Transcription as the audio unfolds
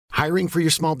Hiring for your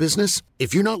small business?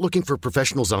 If you're not looking for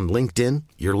professionals on LinkedIn,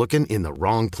 you're looking in the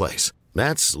wrong place.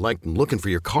 That's like looking for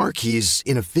your car keys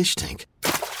in a fish tank.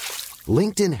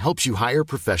 LinkedIn helps you hire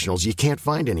professionals you can't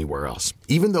find anywhere else,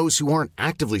 even those who aren't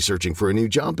actively searching for a new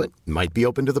job but might be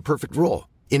open to the perfect role.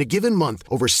 In a given month,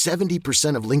 over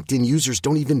 70% of LinkedIn users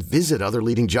don't even visit other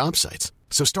leading job sites.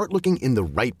 So start looking in the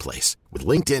right place. With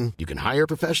LinkedIn, you can hire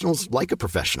professionals like a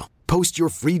professional. Post your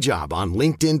free job on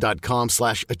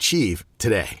linkedin.com/achieve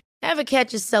today. Ever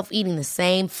catch yourself eating the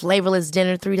same flavorless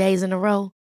dinner 3 days in a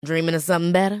row? Dreaming of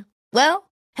something better?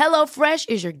 Well, HelloFresh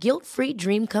is your guilt-free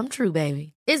dream come true,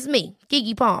 baby. It's me,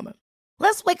 Keke Palmer.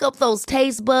 Let's wake up those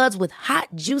taste buds with hot,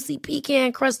 juicy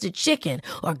pecan-crusted chicken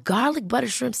or garlic butter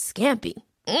shrimp scampi.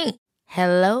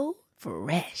 Hello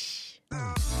Fresh.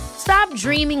 Stop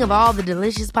dreaming of all the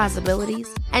delicious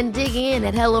possibilities and dig in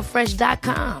at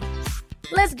HelloFresh.com.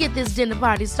 Let's get this dinner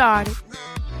party started.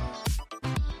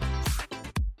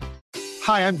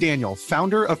 Hi, I'm Daniel,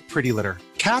 founder of Pretty Litter.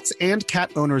 Cats and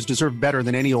cat owners deserve better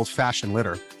than any old-fashioned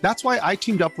litter. That's why I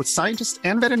teamed up with scientists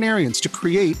and veterinarians to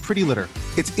create Pretty Litter.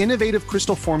 Its innovative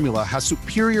crystal formula has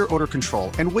superior odor control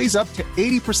and weighs up to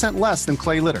 80% less than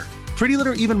clay litter. Pretty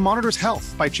Litter even monitors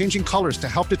health by changing colors to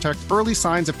help detect early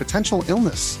signs of potential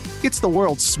illness. It's the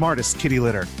world's smartest kitty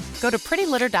litter. Go to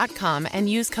prettylitter.com and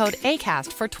use code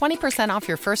ACAST for 20% off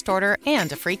your first order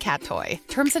and a free cat toy.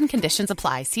 Terms and conditions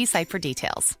apply. See site for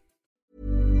details.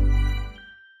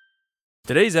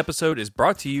 Today's episode is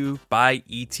brought to you by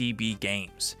ETB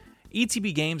Games.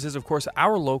 ETB Games is, of course,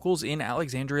 our locals in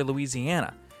Alexandria,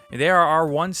 Louisiana. They are our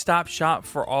one-stop shop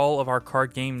for all of our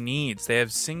card game needs. They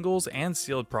have singles and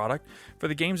sealed product for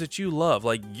the games that you love,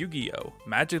 like Yu-Gi-Oh!,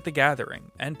 Magic the Gathering,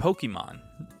 and Pokemon.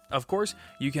 Of course,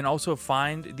 you can also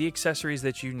find the accessories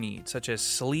that you need, such as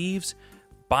sleeves,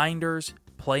 binders,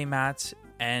 playmats,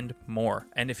 and more.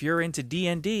 And if you're into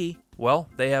D&D, well,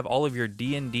 they have all of your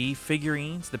D&D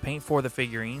figurines, the paint for the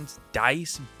figurines,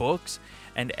 dice, books,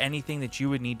 and anything that you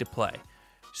would need to play.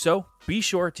 So be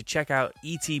sure to check out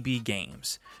ETB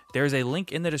Games. There's a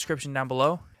link in the description down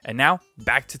below. And now,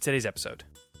 back to today's episode.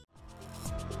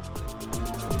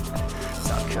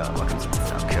 Top Cut, welcome to the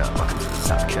Top Cut, welcome to the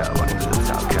Top Cut, welcome to the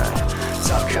Top Cut.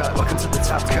 Top Cut, welcome to the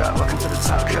Top Cut, welcome to the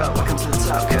Top Cut, welcome to the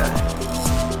Top Cut.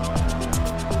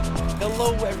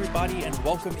 Hello, everybody, and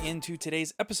welcome into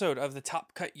today's episode of the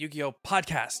Top Cut Yu-Gi-Oh!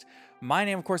 Podcast. My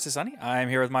name, of course, is Sunny. I'm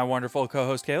here with my wonderful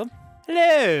co-host, Caleb.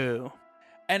 Hello.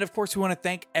 And of course, we want to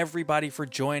thank everybody for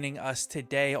joining us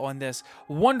today on this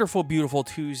wonderful, beautiful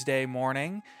Tuesday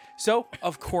morning. So,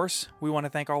 of course, we want to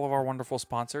thank all of our wonderful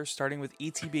sponsors, starting with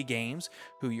ETB Games,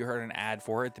 who you heard an ad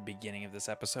for at the beginning of this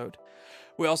episode.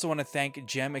 We also want to thank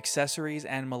Gem Accessories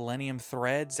and Millennium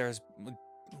Threads. There's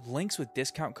links with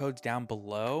discount codes down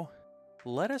below.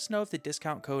 Let us know if the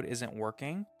discount code isn't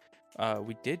working.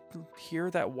 We did hear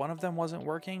that one of them wasn't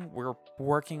working. We're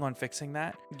working on fixing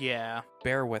that. Yeah.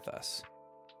 Bear with us.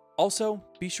 Also,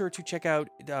 be sure to check out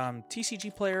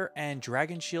TCG Player and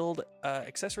Dragon Shield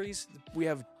accessories. We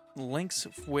have links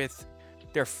with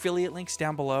their affiliate links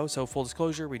down below. So full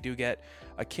disclosure, we do get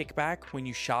a kickback when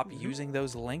you shop using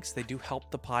those links. They do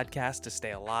help the podcast to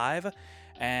stay alive.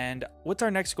 And what's our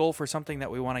next goal for something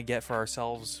that we want to get for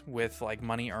ourselves with like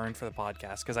money earned for the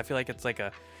podcast? Because I feel like it's like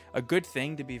a good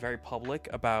thing to be very public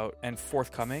about and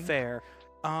forthcoming. Fair.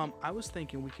 I was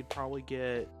thinking we could probably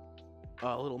get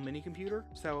a little mini computer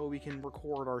so that way we can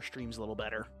record our streams a little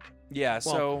better. Yeah,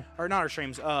 or not our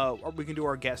streams, or we can do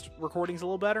our guest recordings a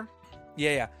little better.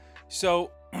 Yeah.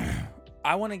 So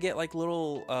I want to get like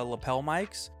little lapel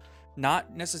mics,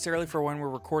 not necessarily for when we're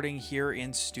recording here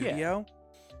in studio,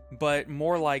 but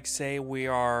more like say we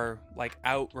are like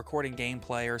out recording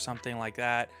gameplay or something like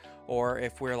that, or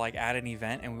if we're like at an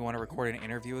event and we want to record an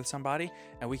interview with somebody,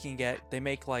 and we can they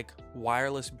make like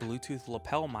wireless Bluetooth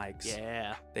lapel mics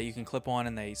that you can clip on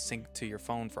and they sync to your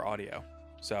phone for audio.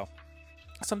 So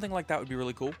something like that would be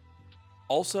really cool.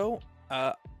 Also,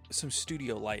 some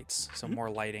studio lights, some more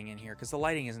lighting in here, because the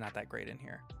lighting is not that great in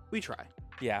here. We try.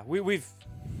 Yeah, we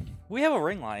have a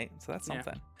ring light, so that's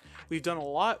something. We've done a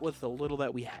lot with the little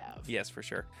that we have. Yes, for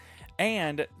sure.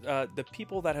 And the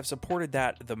people that have supported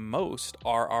that the most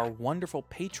are our wonderful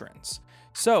patrons.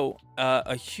 So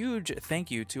a huge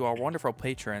thank you to our wonderful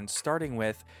patrons, starting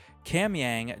with Cam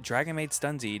Yang, Dragon Maid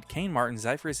Stunzeed, Kane Martin,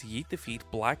 Zyphorus, Yeet Defeat,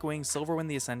 Blackwing, Silverwind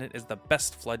the Ascendant is the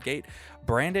best Floodgate,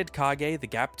 Branded Kage, the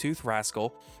Gap Tooth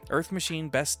Rascal, Earth Machine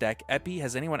Best Deck, Epi,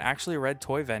 Has Anyone Actually Read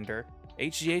Toy Vendor,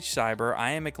 HGH Cyber,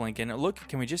 I am McLincoln. Look,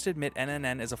 can we just admit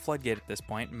NNN is a floodgate at this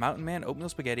point? Mountain Man, Oatmeal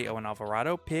Spaghetti, Owen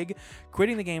Alvarado, Pig,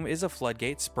 Quitting the Game is a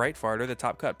floodgate, Sprite Farter, the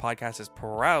Top Cut podcast is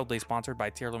proudly sponsored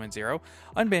by Tier Limit Zero,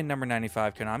 Unbanned Number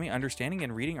 95 Konami, Understanding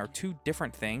and Reading are two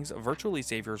different things, Virtually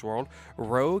Savior's World,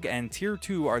 Rogue, and Tier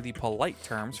 2 are the polite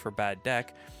terms for bad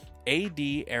deck. AD,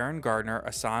 Aaron Gardner,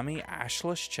 Asami,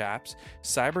 Ashless Chaps,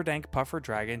 Cyberdank, Puffer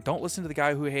Dragon. Don't listen to the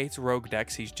guy who hates rogue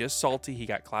decks. He's just salty. He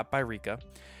got clapped by Rika.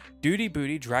 Duty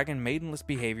Booty, Dragon Maidenless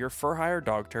Behavior, Fur Hire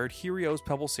Dog Turd, Herios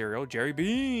Pebble Cereal, Jerry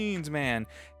Beans Man,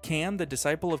 Cam, the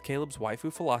Disciple of Caleb's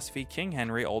Waifu Philosophy, King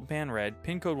Henry, Old Pan Red,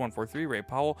 Pin Code 143, Ray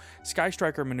Powell, Sky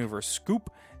Striker Maneuver,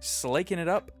 Scoop, Slaking It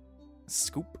Up,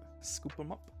 Scoop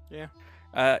them up. Yeah.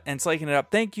 And Slaking It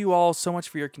Up. Thank you all so much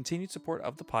for your continued support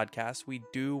of the podcast. We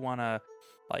do want to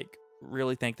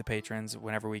really thank the patrons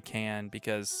whenever we can,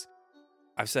 because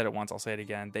I've said it once, I'll say it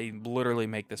again. They literally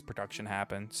make this production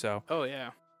happen. So. Oh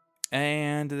yeah.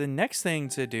 And the next thing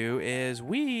to do is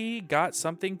we got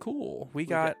something cool. We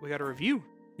got a review.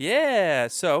 Yeah.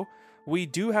 So we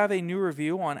do have a new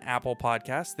review on Apple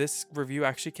Podcasts. This review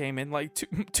actually came in like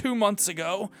two months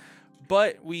ago,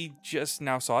 but we just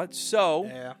now saw it. So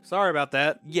yeah, sorry about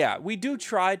that. Yeah, we do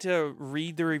try to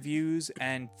read the reviews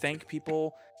and thank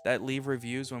people that leave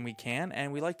reviews when we can,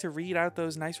 and we like to read out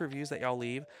those nice reviews that y'all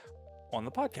leave on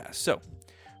the podcast. So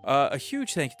a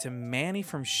huge thank you to Manny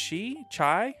from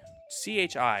Chai.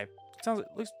 CHI.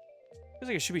 Looks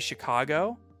like it should be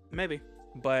Chicago. Maybe.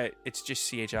 But it's just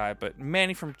CHI. But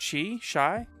Manny from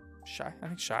Shy.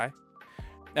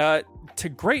 To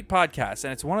great podcast,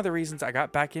 and it's one of the reasons I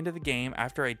got back into the game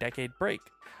after a decade break.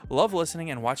 Love listening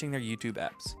and watching their YouTube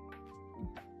apps.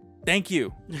 Thank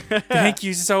you. Thank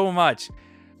you so much.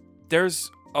 There's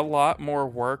a lot more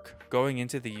work going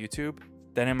into the YouTube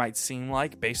than it might seem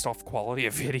like based off quality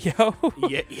of video.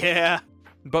 Yeah.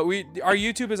 But our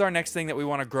YouTube is our next thing that we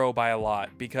want to grow by a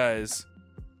lot, because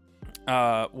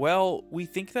we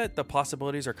think that the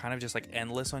possibilities are kind of just like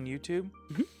endless on YouTube.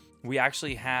 Mm-hmm. We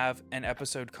actually have an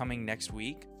episode coming next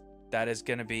week that is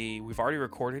going to be, we've already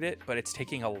recorded it, but it's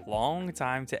taking a long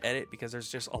time to edit because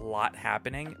there's just a lot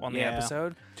happening on the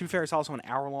episode. To be fair, it's also an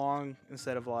hour long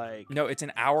instead of like... No, it's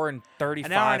an hour and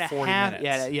 35, an hour and 40 half,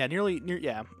 minutes. Yeah, nearly,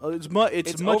 yeah. It's much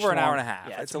over an hour and a long. half.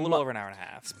 Yeah, it's a little over an hour and a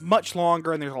half. It's much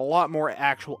longer, and there's a lot more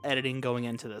actual editing going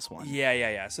into this one.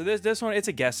 Yeah. So this one, it's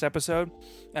a guest episode.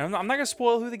 And I'm not going to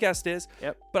spoil who the guest is.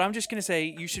 Yep. But I'm just going to say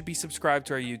you should be subscribed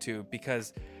to our YouTube,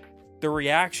 because the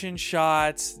reaction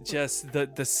shots, just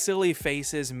the silly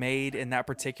faces made in that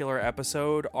particular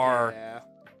episode are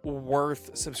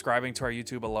worth subscribing to our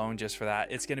YouTube alone just for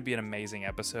that. It's going to be an amazing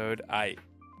episode.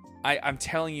 I'm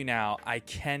telling you now, I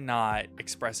cannot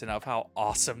express enough how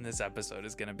awesome this episode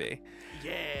is going to be.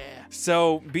 Yeah.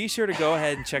 So be sure to go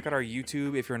ahead and check out our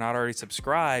YouTube if you're not already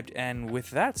subscribed. And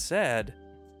with that said,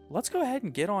 let's go ahead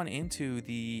and get on into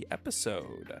the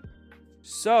episode.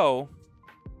 So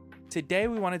today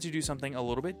we wanted to do something a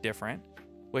little bit different,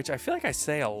 which I feel like I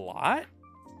say a lot,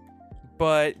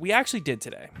 but we actually did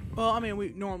today. Well, I mean,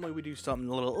 we normally do something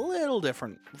a little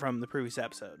different from the previous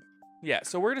episode. Yeah,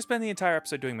 so we're going to spend the entire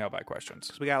episode doing mailbag questions.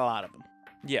 Because we got a lot of them.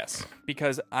 Yes,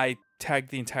 because I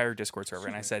tagged the entire Discord server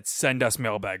and I said, send us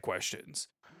mailbag questions.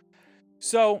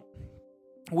 So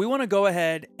we want to go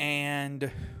ahead, and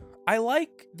I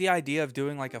like the idea of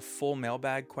doing like a full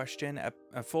mailbag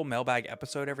a full mailbag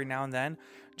episode every now and then,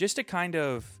 just to kind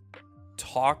of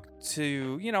talk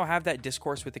to, have that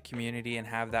discourse with the community and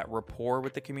have that rapport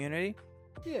with the community.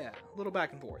 Yeah, a little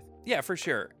back and forth. Yeah, for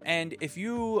sure. And if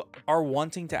you are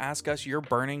wanting to ask us your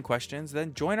burning questions,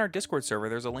 then join our Discord server.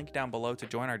 There's a link down below to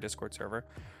join our Discord server.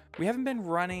 We haven't been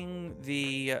running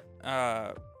the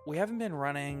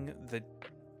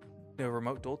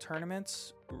remote duel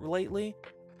tournaments lately.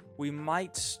 We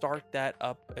might start that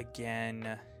up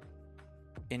again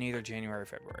in either January or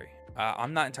February.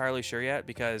 I'm not entirely sure yet,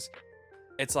 because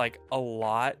it's like a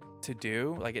lot to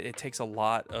do. Like it takes a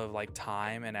lot of like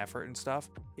time and effort and stuff.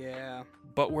 Yeah.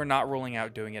 But we're not ruling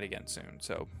out doing it again soon.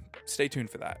 So stay tuned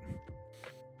for that.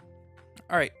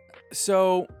 All right.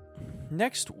 So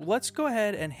next, let's go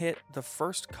ahead and hit the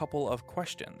first couple of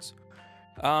questions.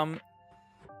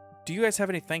 Do you guys have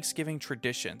any Thanksgiving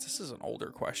traditions? This is an older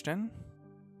question.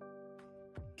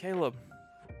 Caleb.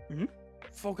 Mm-hmm.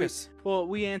 Focus. Well,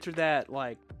 we answered that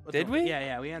Did we?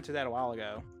 Yeah, we answered that a while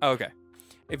ago. Okay.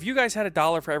 If you guys had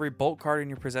 $1 for every Bolt card in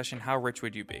your possession, how rich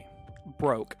would you be?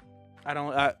 Broke. I'd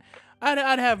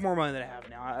have more money than I have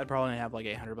now. I'd probably have like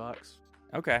 $800.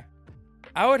 Okay.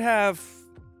 I would have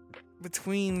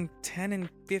between 10 and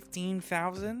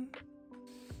 15,000.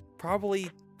 Probably,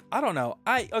 I don't know.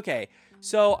 Okay.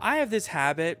 So I have this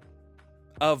habit.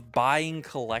 of buying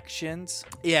collections.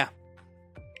 Yeah.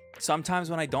 Sometimes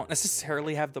when I don't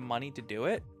necessarily have the money to do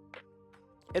it.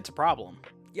 It's a problem.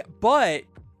 Yeah, but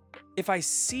if I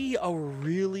see a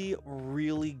really,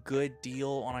 really good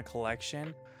deal on a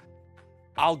collection,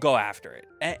 I'll go after it.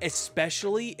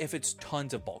 Especially if it's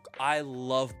tons of bulk. I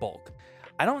love bulk.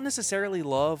 I don't necessarily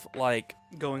love like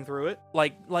Going through it.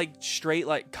 like straight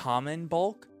like common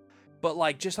bulk, but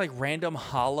like just like random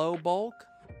hollow bulk.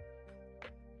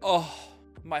 Oh,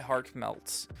 my heart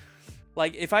melts.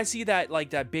 Like if I see that like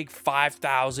that big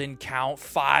 5,000 count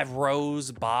 5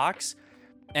 rows box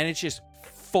and it's just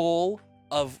full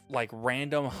of like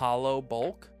random hollow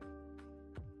bulk.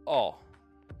 Oh,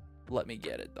 let me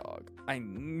get it, dog. I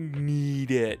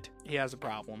need it. He has a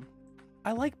problem.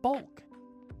 I like bulk.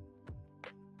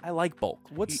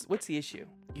 What's the issue?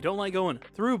 You don't like going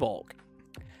through bulk.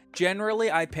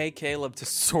 Generally, I pay Caleb to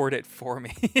sort it for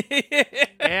me.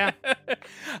 Yeah.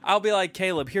 I'll be like,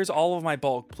 Caleb, here's all of my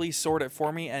bulk. Please sort it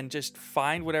for me and just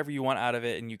find whatever you want out of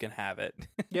it and you can have it.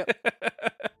 Yep.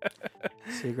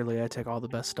 Secretly, I take all the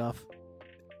best stuff.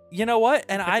 You know what?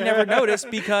 And I never noticed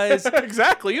because...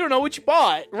 Exactly. You don't know what you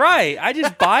bought. Right. I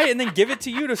just buy it and then give it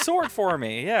to you to sort for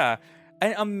me. Yeah.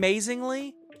 And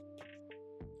amazingly,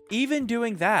 even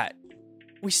doing that,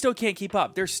 we still can't keep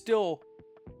up. There's still...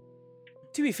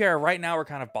 To be fair, right now we're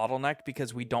kind of bottlenecked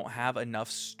because we don't have enough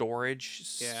storage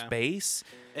space.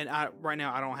 And right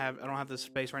now I don't have the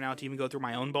space right now to even go through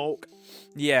my own bulk.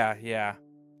 Yeah.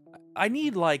 I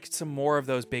need like some more of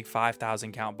those big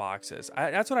 5,000 count boxes.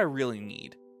 That's what I really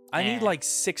need. I need like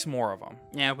 6 more of them.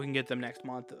 Yeah, we can get them next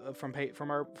month from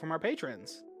our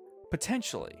patrons.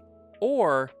 Potentially.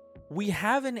 Or we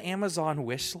have an Amazon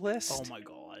wish list. Oh my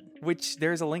god. Which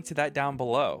there's a link to that down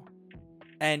below.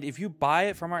 And if you buy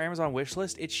it from our Amazon wish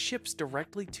list, it ships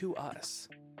directly to us.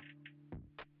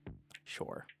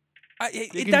 Sure.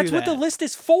 That's what the list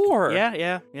is for.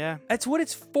 Yeah. That's what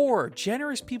it's for.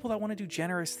 Generous people that want to do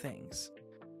generous things.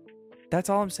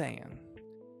 That's all I'm saying.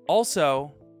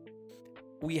 Also,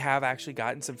 we have actually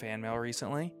gotten some fan mail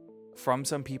recently from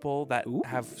some people that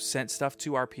have sent stuff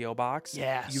to our P.O. box.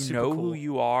 Yeah, you know who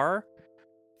you are.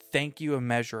 Thank you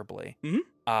immeasurably. Mm-hmm.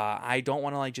 I don't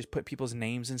want to like just put people's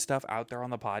names and stuff out there on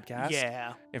the podcast.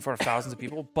 Yeah. In front of thousands of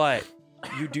people, but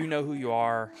you do know who you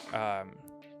are.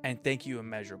 And thank you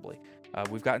immeasurably.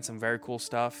 We've gotten some very cool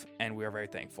stuff, and we are very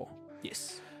thankful.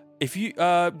 Yes. If you,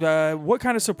 what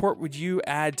kind of support would you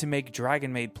add to make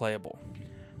Dragon Maid playable?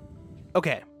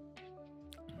 Okay.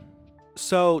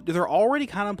 So they're already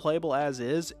kind of playable as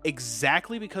is,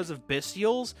 exactly because of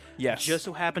Bestials. Yes. Just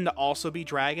so happen to also be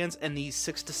dragons in the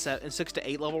 6 to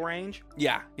 8 level range.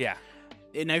 Yeah.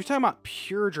 And now you're talking about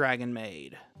pure Dragon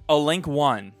Maid. A Link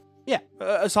 1. Yeah,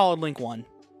 a solid Link 1.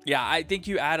 Yeah, I think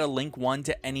you add a Link 1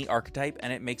 to any archetype,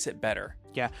 and it makes it better.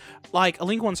 Yeah, like a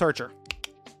Link 1 Searcher.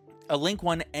 A Link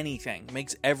 1 anything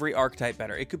makes every archetype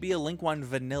better. It could be a Link 1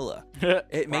 vanilla.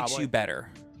 It makes you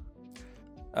better.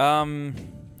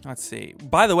 Let's see.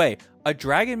 By the way, a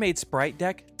Dragon Maid Sprite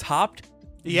deck topped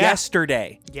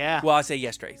yesterday. Yeah. Well, I say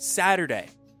yesterday. Saturday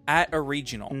at a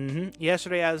regional. Mm-hmm.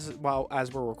 Yesterday as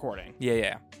we're recording.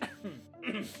 Yeah.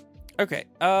 Okay.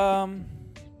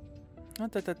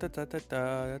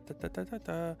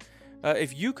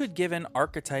 If you could give an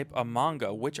archetype a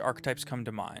manga, which archetypes come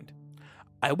to mind?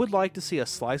 I would like to see a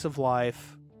slice of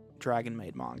life Dragon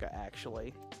Maid manga,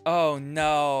 actually. Oh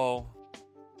no.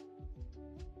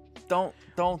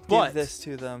 Don't give this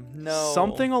to them. No.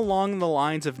 Something along the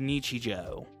lines of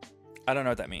Nichijou. I don't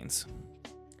know what that means.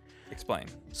 Explain.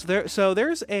 So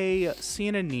there's a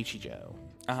scene in Nichijou.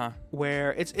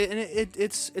 Where it's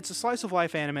a slice of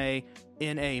life anime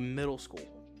in a middle school.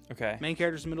 Okay. Main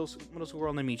character's middle school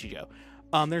girl named Nichijou.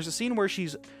 There's a scene where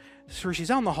she's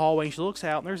out in the hallway and she looks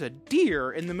out and there's a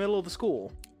deer in the middle of the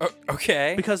school.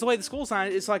 Okay. Because the way the school's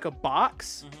designed, it's like a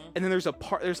box, and then there's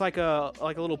like a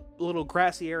little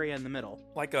grassy area in the middle,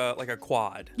 like a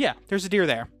quad. Yeah, there's a deer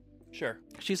there. Sure.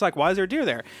 She's like, "Why is there a deer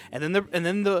there?" And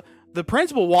then the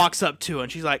principal walks up to her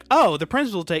and she's like, "Oh, the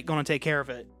principal's gonna take care of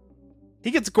it."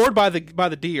 He gets gored by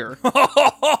the deer,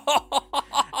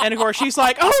 and of course she's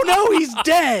like, "Oh no, he's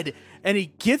dead!" And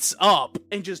he gets up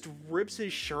and just rips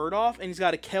his shirt off, and he's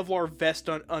got a Kevlar vest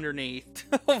underneath.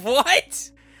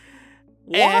 What?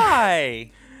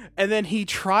 Why? And then he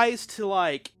tries to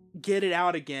like get it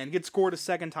out again, gets scored a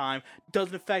second time,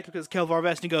 doesn't affect because Kevlar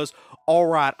vest, and he goes, "All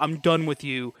right, I'm done with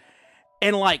you,"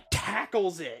 and like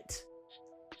tackles it,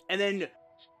 and then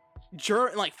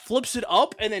like flips it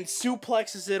up and then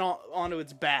suplexes it onto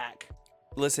its back.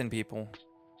 Listen, people,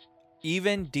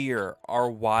 even deer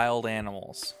are wild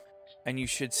animals. and you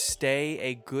should stay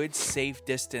a good, safe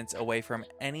distance away from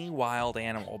any wild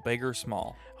animal, big or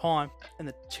small. Hold on. And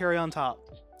the cherry on top,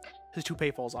 his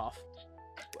toupee falls off.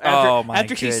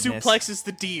 After he suplexes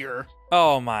the deer.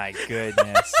 Oh my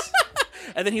goodness.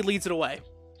 And then he leads it away.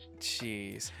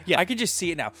 Jeez. Yeah. I can just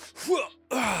see it now.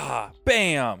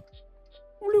 Bam.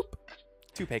 Bloop.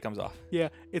 Toupee comes off. Yeah,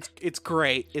 it's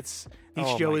great. The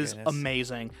Oh show my is goodness.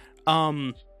 amazing.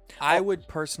 I would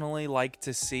personally like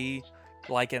to see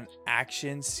like an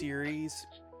action series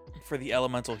for the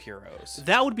Elemental Heroes.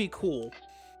 That would be cool.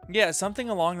 Yeah, something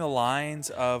along the lines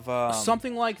of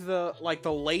Something like the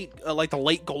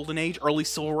late Golden Age, early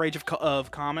Silver Age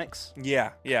of comics.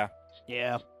 Yeah.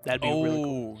 Yeah, that'd be really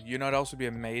cool. You know what else would be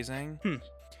amazing?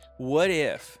 What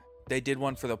if they did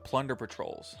one for the Plunder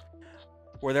Patrols,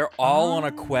 where they're all on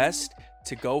a quest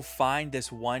to go find this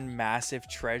one massive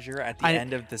treasure at the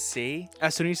end of the sea?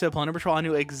 As soon as you said Plunder Patrol, I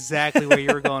knew exactly where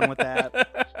you were going with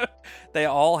that. They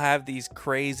all have these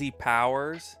crazy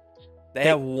powers. They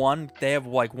have one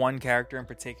character in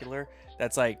particular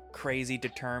that's like crazy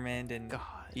determined and God.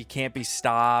 you can't be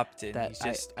stopped, and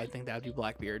he's I think that would be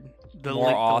Blackbeard.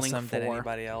 more awesome than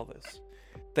anybody else.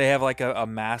 They have like a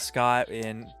mascot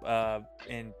in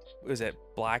was it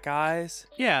Black Eyes?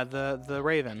 Yeah, the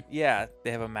Raven. Yeah,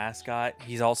 they have a mascot.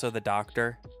 He's also the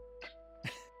Doctor.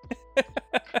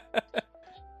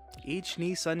 Each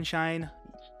knee sunshine,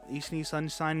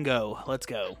 go. Let's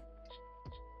go.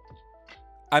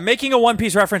 I'm making a One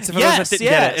Piece reference. If those that didn't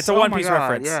get it, it's a One Piece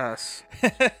reference. Yes,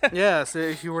 yes.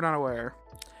 If you were not aware.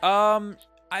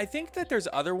 I think that there's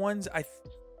other ones.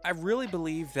 I really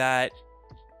believe that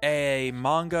a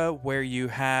manga where you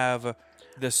have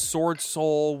the Sword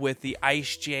Soul with the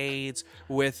Ice Jades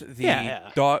with the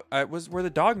dog were the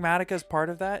Dogmaticas part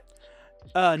of that?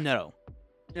 No,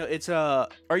 it's Are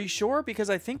you sure? Because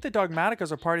I think the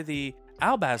Dogmaticas are part of the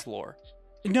Albaz lore.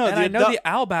 no. And I know the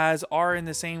Albaz are in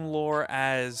the same lore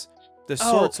as the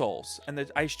Sword Souls and the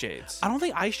Ice Jades. I don't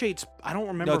think Ice Jades. I don't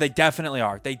remember. No, they definitely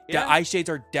are. The Ice Jades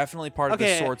are definitely part of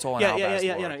the Sword Soul and Albaz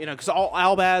lore. Yeah, because all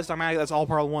Albaz, Dogmatic, that's all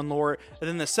part of one lore. And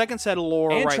then the second set of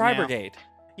lore And right Tri now, Brigade.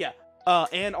 yeah,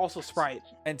 and also Sprite.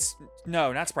 And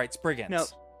no, not Sprite.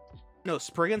 Spriggans. No,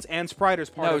 Spriggans and Sprite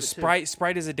is part of it too.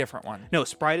 Sprite is a different one. No,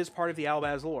 Sprite is part of the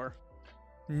Albaz lore.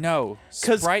 No,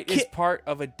 'Cause Sprite is part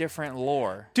of a different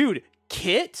lore. Dude,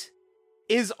 Kit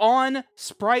is on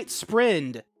Sprite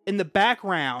Sprind in the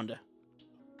background.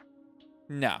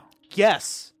 No.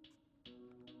 Yes.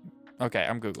 Okay,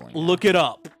 I'm Googling. Look it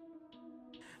up.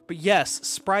 But yes,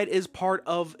 Sprite is part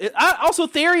of it. Also,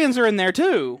 Therians are in there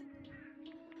too.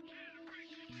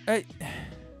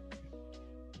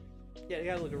 Yeah, you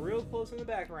gotta look real close in the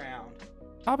background.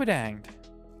 I'll be danged.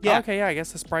 Yeah. Okay, yeah, I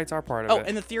guess the Sprites are part of Oh, it.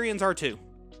 and the Therians are too.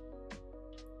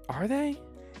 Are they?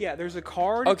 Yeah, there's a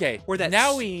card. Okay, where that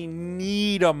now we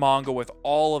need a manga with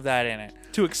all of that in it.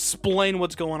 to explain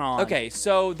what's going on. Okay,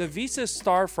 so the Visa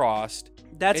Starfrost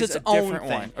that's is its a own different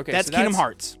thing. one. Okay, that's so Kingdom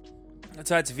Hearts. So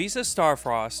that's Visa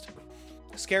Starfrost,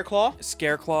 Scareclaw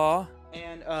Scareclaw,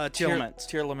 and Tearlament.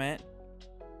 Tearlament,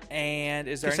 and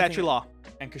is there Kushatri anything? Law.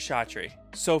 And Kshatriy.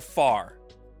 So far.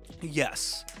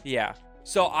 Yes. Yeah.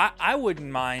 So I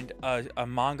wouldn't mind a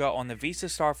manga on the Visa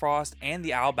Starfrost and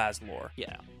the Albaz lore.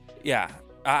 Yeah. Yeah.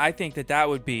 I think that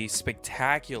would be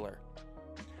spectacular.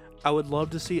 I would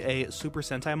love to see a Super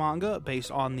Sentai manga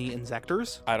based on the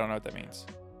Insectors. I don't know what that means.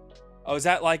 Oh, is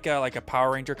that like a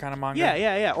Power Ranger kind of manga?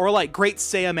 Yeah. Or like Great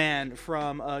Saiyaman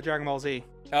from Dragon Ball Z.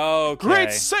 Okay. Great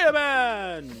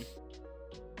Saiyaman!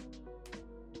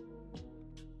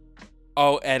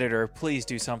 Oh, editor, please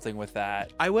do something with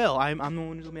that. I will. I'm the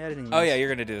one who's going to be editing this. Oh, yeah, you're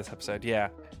going to do this episode. Yeah.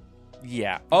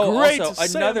 Yeah. Oh, Great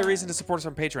also, another Saiyaman. reason to support us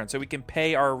on Patreon, so we can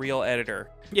pay our real editor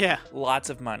Yeah. lots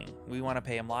of money. We want to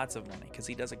pay him lots of money because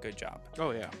he does a good job.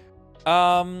 Oh, yeah.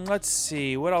 Let's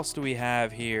see. What else do we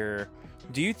have here?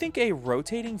 Do you think a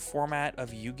rotating format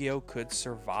of Yu-Gi-Oh could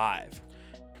survive?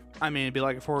 I mean, it'd be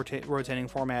like a rotating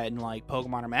format in like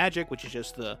Pokemon or Magic, which is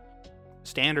just the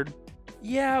standard.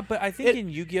 Yeah, but I think in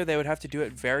Yu-Gi-Oh they would have to do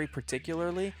it very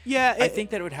particularly. Yeah. I think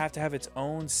that it would have to have its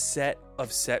own set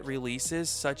of set releases,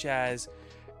 such as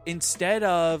instead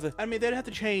of... I mean, they'd have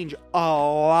to change a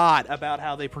lot about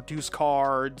how they produce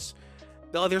cards.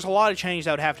 There's a lot of change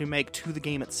that would have to make to the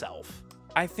game itself.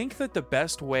 I think that the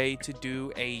best way to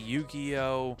do a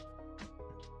Yu-Gi-Oh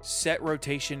set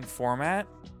rotation format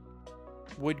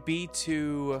would be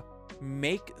to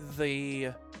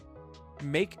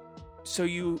so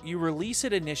you release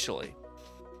it initially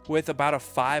with about a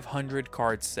 500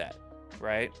 card set,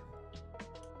 right?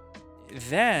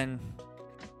 Then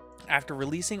after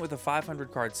releasing it with a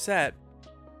 500 card set,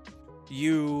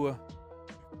 you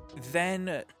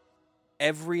then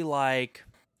every like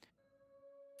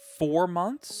 4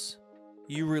 months,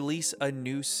 you release a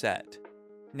new set.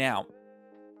 Now,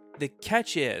 the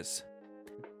catch is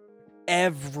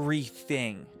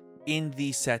everything in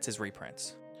these sets is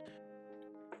reprints.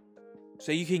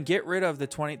 So you can get rid of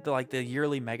the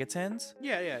yearly Megatins.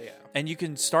 Yeah. And you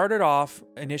can start it off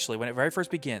initially when it very first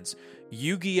begins.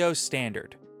 Yu-Gi-Oh!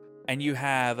 Standard. And you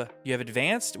have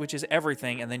Advanced, which is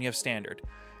everything, and then you have Standard.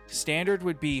 Standard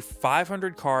would be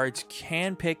 500 cards,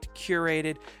 hand-picked,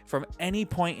 curated from any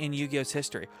point in Yu-Gi-Oh's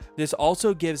history. This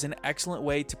also gives an excellent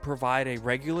way to provide a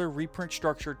regular reprint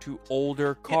structure to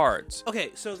older cards. Okay,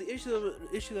 so the issue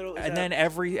that And then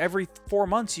every 4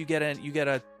 months you get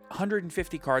a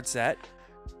 150 card set,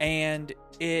 and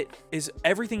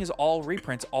everything is all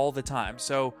reprints all the time.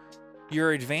 So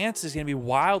your Advanced is going to be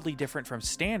wildly different from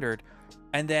Standard,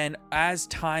 and then as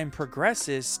time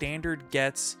progresses, Standard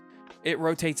it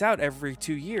rotates out every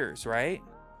 2 years, right?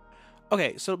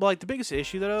 Okay, so like the biggest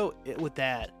issue though with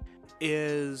that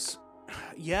is,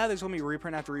 yeah, there's gonna be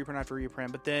reprint after reprint after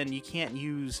reprint, but then you can't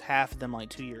use half of them like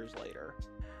 2 years later.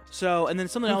 So, and then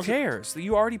something else. Who cares?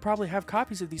 You already probably have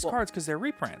copies of these cards because they're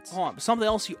reprints. Hold on, but something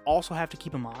else you also have to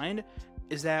keep in mind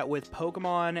is that with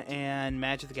Pokemon and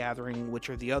Magic the Gathering, which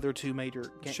are the other two major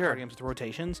card games with the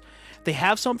rotations, they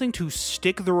have something to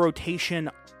stick the rotation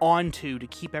onto to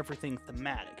keep everything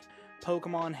thematic.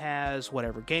 Pokemon has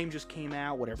whatever game just came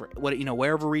out,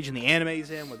 wherever region the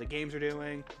anime's in, what the games are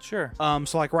doing. Sure.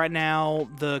 So like right now,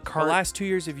 the last 2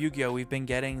 years of Yu-Gi-Oh, we've been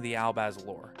getting the Albaz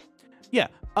lore. Yeah.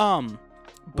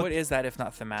 What is that if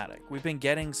not thematic? We've been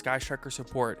getting Sky Striker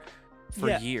support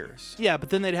for years. Yeah, but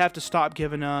then they'd have to stop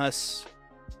giving us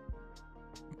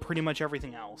pretty much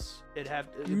everything else.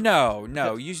 No.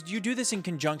 You do this in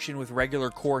conjunction with regular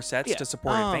core sets to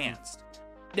support Advanced.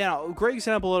 Now, a great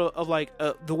example of like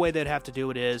the way they'd have to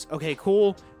do it is, okay,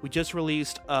 cool, we just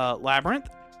released Labyrinth,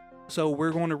 so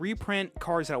we're going to reprint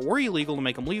cards that were illegal to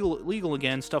make them legal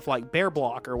again, stuff like Bear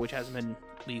Blocker, which hasn't been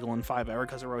legal in 5 ever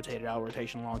because it rotated out of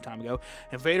rotation a long time ago.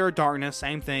 Invader of Darkness,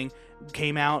 same thing,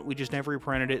 came out, we just never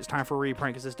reprinted it. It's time for a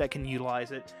reprint because this deck can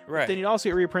utilize it. Right. Then you'd also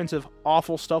get reprints of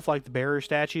awful stuff like the Barrier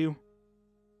Statue.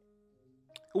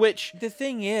 Which the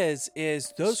thing is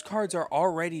those cards are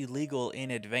already legal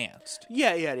in Advanced.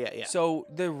 Yeah. So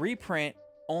the reprint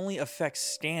only affects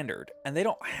Standard, and they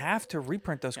don't have to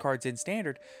reprint those cards in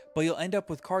Standard, but you'll end up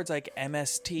with cards like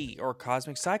MST or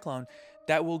Cosmic Cyclone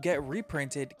that will get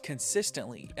reprinted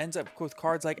consistently. Ends up with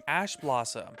cards like Ash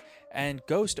Blossom and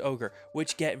Ghost Ogre,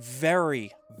 which get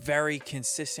very, very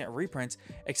consistent reprints,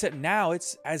 except now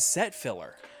it's as set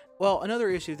filler. Well, another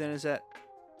issue then is that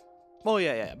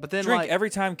but then drink every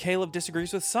time Caleb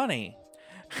disagrees with Sunny.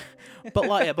 but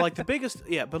the biggest,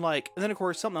 and then of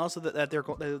course something else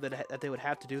that they would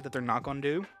have to do that they're not going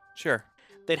to do. Sure,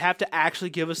 they'd have to actually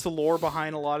give us the lore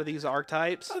behind a lot of these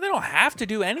archetypes. Oh, they don't have to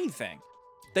do anything.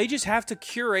 They just have to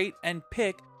curate and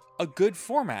pick a good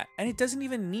format, and it doesn't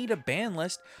even need a ban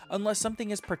list unless something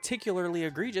is particularly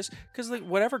egregious, because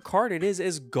whatever card it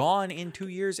is gone in 2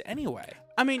 years anyway.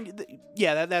 I mean,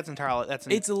 that's entirely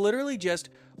it's literally just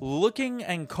looking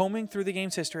and combing through the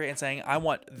game's history and saying, I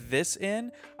want this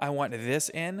in, I want this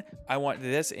in, I want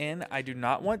this in, I do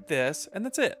not want this, and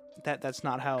that's it. That's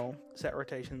not how set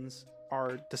rotations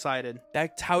are decided.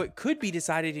 That's how it could be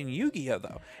decided in Yu-Gi-Oh,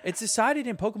 though. It's decided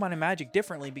in Pokemon and Magic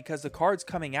differently because the cards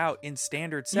coming out in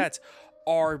standard sets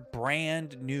are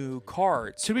brand new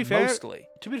cards. To be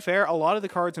fair, a lot of the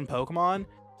cards in Pokemon,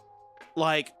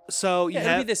 it'll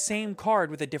be the same card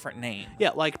with a different name. Yeah,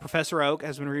 like Professor Oak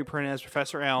has been reprinted as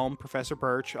Professor Elm, Professor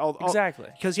Birch. Exactly.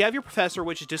 Because you have your Professor,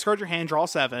 which is discard your hand, draw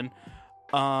 7.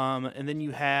 And then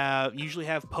you usually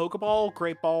have Pokeball,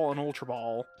 Great Ball, and Ultra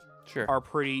Ball. Sure. Are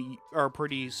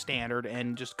pretty standard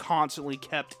and just constantly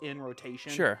kept in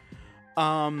rotation. Sure.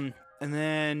 And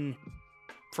then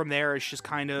from there it's just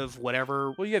kind of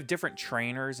whatever. Well, you have different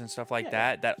trainers and stuff like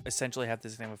that essentially have the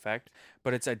same effect,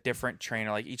 but it's a different trainer.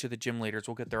 Like each of the gym leaders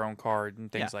will get their own card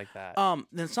and things like that.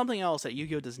 Then something else that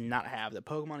Yu-Gi-Oh does not have that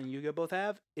Pokemon and Yu-Gi-Oh both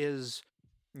have is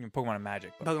Pokemon and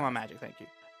Magic. Pokemon Magic, thank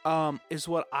you. Is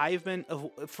what I've been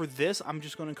for this. I'm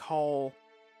just going to call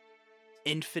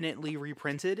infinitely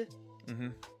reprinted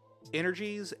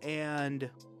energies and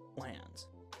lands.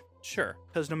 Sure,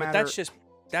 because no matter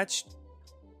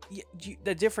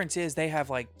the difference is they have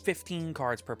like 15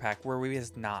 cards per pack where we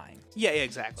have 9. Yeah,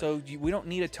 exactly. So we don't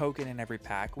need a token in every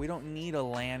pack. We don't need a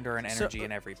land or an energy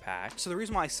in every pack. So the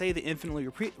reason why I say the infinitely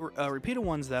repeated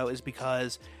ones though is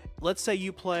because let's say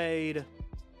you played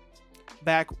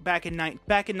back in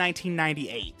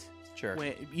 1998. Sure.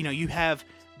 When, you have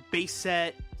base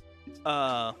set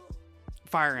Fire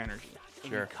Energy.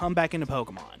 And sure. you come back into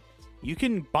Pokemon. you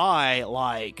can buy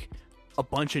like a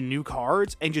bunch of new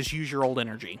cards and just use your old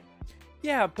energy.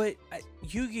 Yeah, but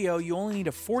Yu-Gi-Oh! You only need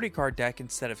a 40 card deck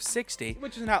instead of 60.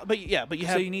 Which is not, but you have.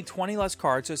 So you need 20 less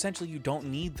cards. So essentially, you don't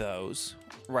need those,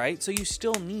 right? So you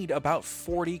still need about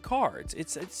 40 cards.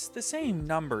 It's the same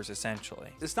numbers essentially.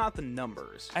 It's not the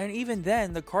numbers. And even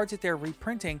then, the cards that they're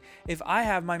reprinting, if I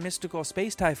have my Mystical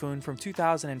Space Typhoon from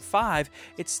 2005,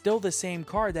 it's still the same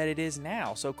card that it is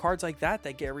now. So cards like that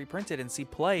get reprinted and see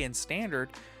play in Standard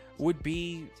would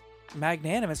be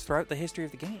magnanimous throughout the history of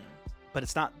the game. But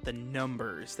it's not the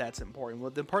numbers that's important.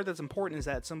 Well, the part that's important is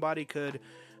that somebody could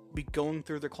be going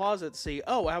through their closet, see,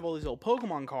 oh, I have all these old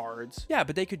Pokemon cards. Yeah,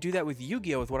 but they could do that with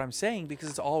Yu-Gi-Oh! With what I'm saying, because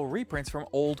it's all reprints from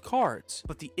old cards.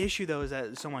 But the issue, though, is that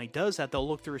if somebody does that, they'll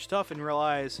look through stuff and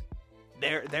realize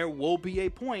there will be a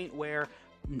point where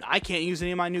I can't use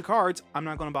any of my new cards. I'm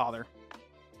not going to bother.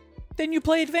 Then you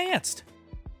play Advanced.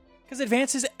 Because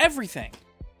Advanced is everything.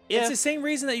 It's the same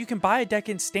reason that you can buy a deck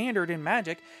in Standard in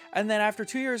Magic, and then after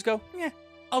 2 years go,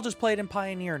 I'll just play it in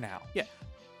Pioneer now. Yeah.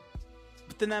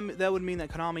 But then that would mean that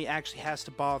Konami actually has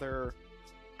to bother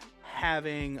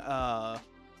having a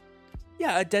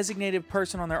designated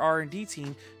person on their R&D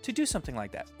team to do something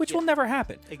like that, which will never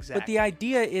happen. Exactly. But the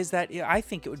idea is that I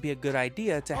think it would be a good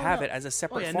idea to have it as a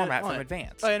separate format from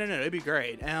Advanced. Oh, yeah, no, it'd be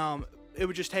great. It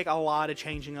would just take a lot of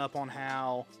changing up on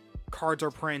how cards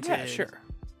are printed. Yeah, sure.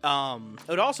 It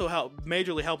would also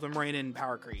majorly help them rein in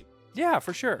power creep. Yeah,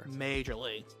 for sure.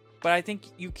 Majorly. But I think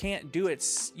you can't do it.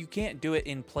 You can't do it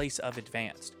in place of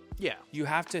Advanced. Yeah. You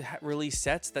have to release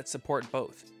sets that support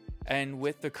both. And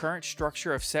with the current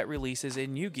structure of set releases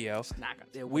in Yu-Gi-Oh,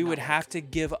 we would have to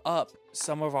give up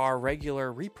some of our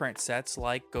regular reprint sets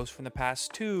like Ghost from the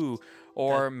Past 2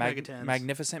 or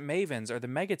Magnificent Mavens or the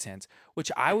Megatins,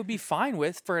 which I would be fine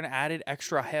with for an added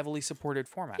extra heavily supported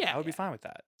format. I would be fine with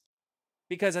that.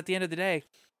 Because at the end of the day,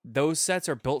 those sets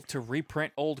are built to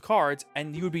reprint old cards,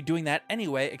 and you would be doing that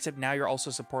anyway, except now you're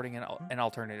also supporting an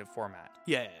alternative format.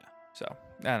 Yeah. So,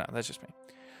 I don't know. That's just me.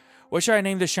 What should I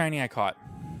name the shiny I caught?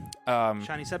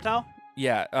 Shiny Sceptile?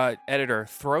 Yeah. Editor,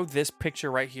 throw this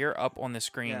picture right here up on the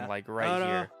screen, like right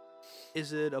here.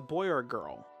 Is it a boy or a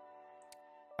girl?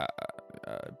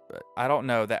 I don't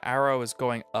know. The arrow is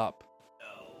going up.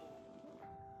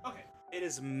 Okay. It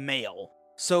is male.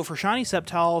 So for shiny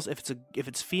Sceptiles, if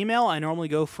it's female, I normally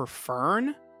go for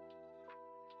Fern.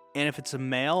 And if it's a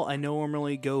male, I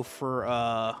normally go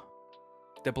for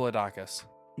Diplodocus.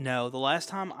 No, the last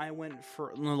time I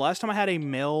had a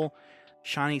male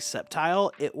shiny Sceptile,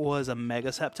 it was a Mega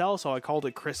Sceptile, so I called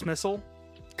it Christmasal.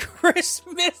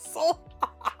 Christmasal?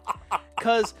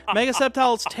 Because Mega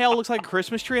Sceptile's tail looks like a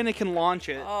Christmas tree and it can launch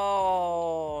it.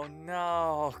 Oh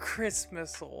no,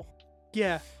 Christmasal.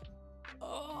 Yeah.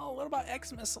 Oh, what about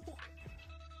X-Missile?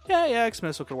 Yeah,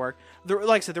 X-Missile could work.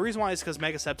 Like I said, the reason why is because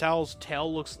Mega Sceptile's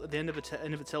tail looks, the end of its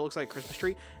tail looks like a Christmas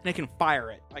tree, and it can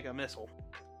fire it like a missile.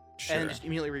 Sure. And just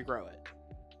immediately regrow it.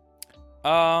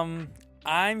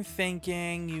 I'm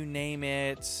thinking you name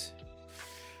it...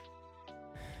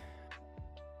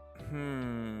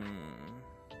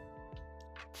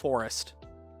 Forest.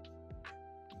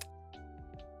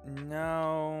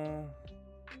 No.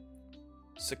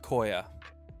 Sequoia.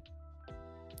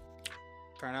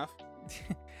 Fair enough.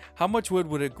 How much wood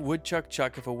would a woodchuck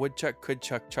chuck if a woodchuck could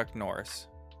chuck Chuck Norris?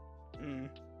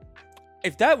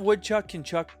 If that woodchuck can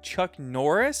chuck Chuck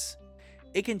Norris,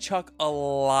 it can chuck a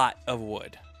lot of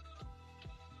wood.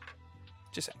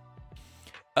 Just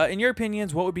saying. In your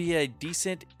opinions, what would be a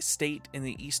decent state in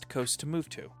the East Coast to move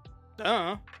to?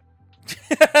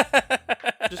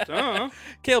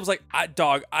 Caleb's like,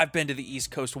 dog, I've been to the East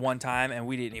Coast one time and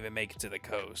we didn't even make it to the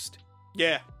coast.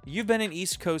 Yeah. You've been in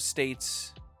East Coast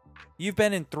states. You've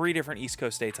been in 3 different East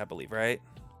Coast states, I believe, right?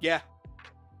 Yeah.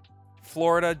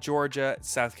 Florida, Georgia,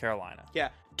 South Carolina. Yeah.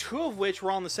 2 of which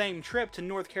were on the same trip to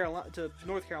North Carolina.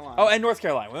 Oh, and North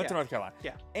Carolina. We went to North Carolina.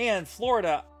 Yeah. And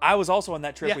Florida, I was also on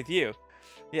that trip with you.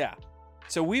 Yeah.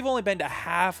 So we've only been to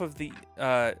half of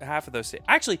those states.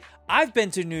 Actually, I've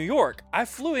been to New York. I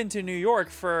flew into New York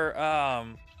for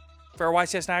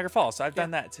YCS Niagara Falls, so I've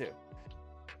done that too.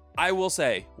 I will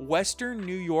say, Western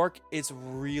New York is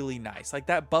really nice. Like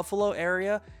that Buffalo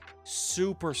area,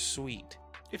 super sweet.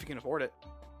 If you can afford it.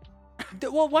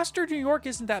 Well, Western New York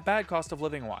isn't that bad cost of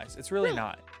living wise. It's really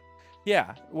not.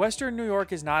 Yeah, Western New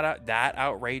York is not that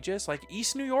outrageous. Like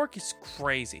East New York is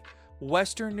crazy.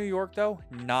 Western New York, though,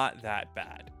 not that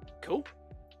bad. Cool.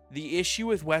 The issue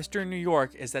with Western New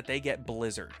York is that they get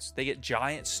blizzards. They get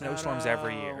giant snowstorms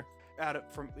every year.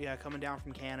 Coming down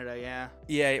from Canada, yeah.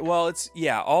 Yeah, well,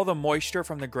 all the moisture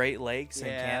from the Great Lakes in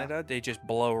Canada, they just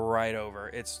blow right over.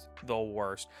 It's the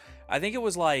worst. I think it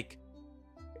was like,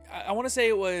 I want to say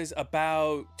it was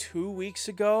about 2 weeks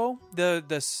ago,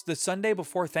 the Sunday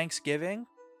before Thanksgiving.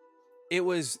 It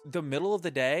was the middle of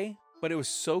the day, but it was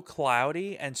so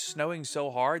cloudy and snowing so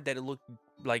hard that it looked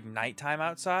like nighttime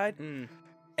outside.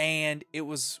 And it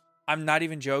was, I'm not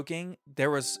even joking, there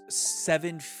was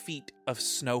 7 feet of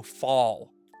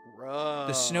snowfall. Rough.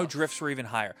 The snow drifts were even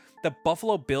higher. The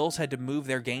Buffalo Bills had to move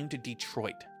their game to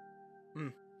Detroit.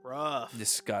 Rough.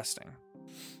 Disgusting.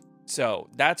 So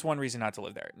that's one reason not to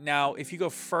live there. Now, if you go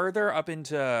further up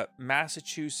into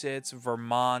Massachusetts,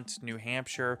 Vermont, New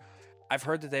Hampshire, I've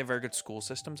heard that they have very good school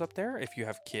systems up there if you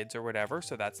have kids or whatever,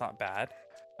 so that's not bad.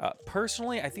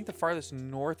 Personally, I think the farthest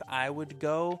north I would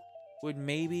go would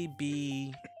maybe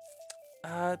be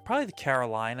probably the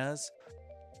Carolinas.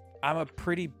 I'm a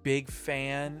pretty big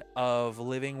fan of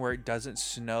living where it doesn't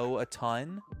snow a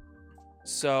ton.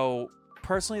 So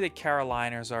personally, the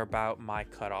Carolinas are about my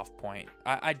cutoff point.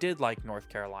 I did like North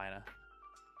Carolina.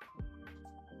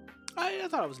 I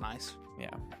thought it was nice. Yeah.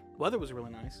 Weather was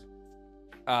really nice.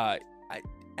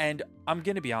 And I'm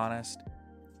going to be honest,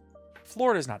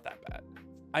 Florida's not that bad.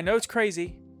 I know it's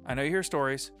crazy. I know you hear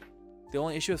stories. The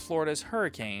only issue with Florida is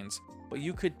hurricanes, but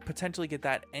you could potentially get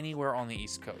that anywhere on the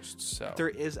East Coast. So There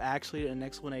is actually an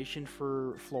explanation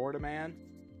for Florida, man.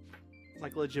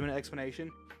 Like, legitimate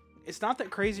explanation. It's not that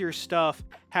crazier stuff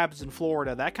happens in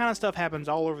Florida. That kind of stuff happens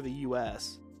all over the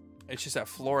U.S. It's just that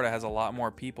Florida has a lot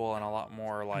more people and a lot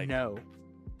more, like... No.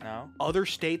 No? Other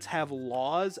states have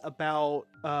laws about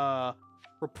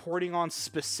reporting on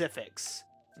specifics.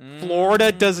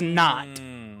 Florida does not.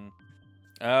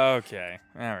 Okay.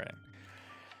 All right.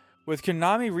 With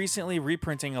Konami recently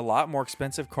reprinting a lot more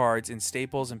expensive cards in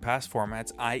Staples and past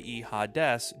formats, i.e.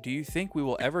 Hades, do you think we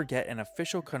will ever get an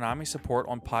official Konami support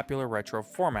on popular retro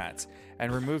formats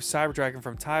and remove Cyber Dragon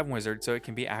from Time Wizard so it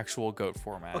can be actual GOAT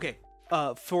format? Okay.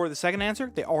 For the second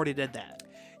answer, they already did that.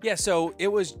 Yeah, so it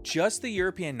was just the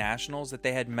European Nationals that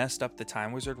they had messed up the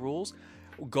Time Wizard rules.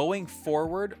 Going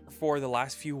forward for the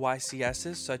last few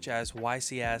YCSs, such as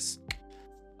YCS,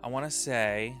 I want to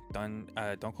say, don't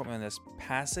quote me on this,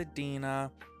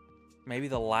 Pasadena, maybe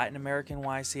the Latin American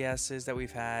YCSs that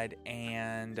we've had,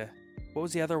 and what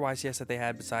was the other YCS that they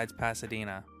had besides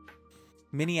Pasadena?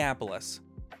 Minneapolis.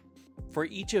 For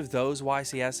each of those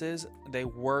YCSs, they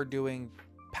were doing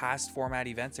past format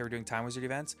events. They were doing Time Wizard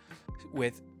events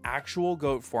with actual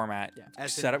GOAT format,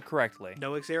 set up correctly.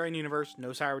 No Xarian Universe, no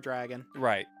Cyber Dragon.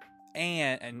 Right.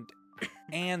 And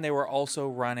they were also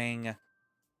running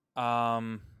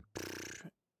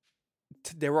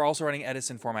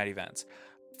Edison format events.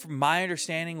 From my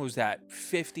understanding was that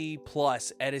 50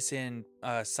 plus Edison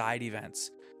side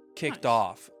events kicked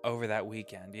off over that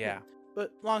weekend. Yeah.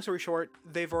 But long story short,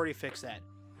 they've already fixed that.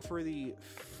 For the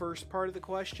first part of the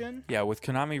question, yeah, with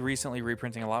Konami recently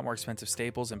reprinting a lot more expensive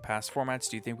staples in past formats,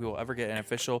 do you think we will ever get an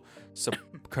official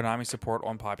Konami support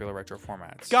on popular retro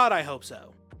formats? God, I hope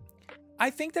so. I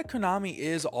think that Konami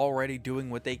is already doing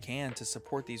what they can to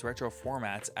support these retro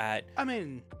formats at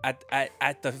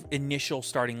the initial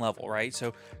starting level, right?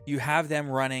 So you have them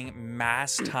running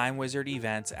mass Time Wizard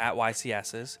events at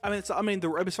YCSs.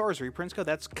 As far as reprints go,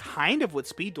 that's kind of what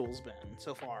Speed Duel's been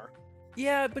so far.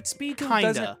 Yeah, but Speed Duel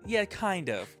doesn't... Yeah, kind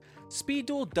of. Speed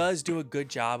Duel does do a good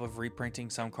job of reprinting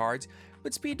some cards,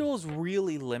 but Speed Duel is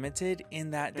really limited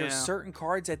in that there's certain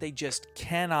cards that they just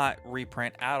cannot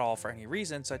reprint at all for any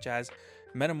reason, such as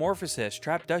Metamorphosis,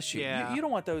 Trap Dust Shoot. Yeah. You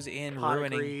don't want those in Pot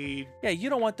ruining... Greed. Yeah, you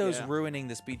don't want those ruining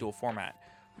the Speed Duel format.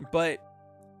 But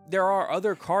there are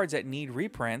other cards that need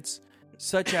reprints,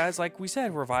 such as, like we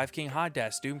said, Revive King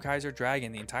Hades, Doom Kaiser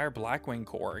Dragon, the entire Blackwing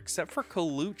Core, except for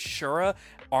Kalut, Shura,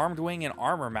 Armed Wing, and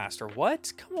Armor Master.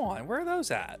 What? Come on, where are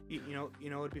those at? You know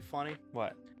what'd be funny?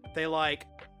 What? They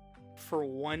for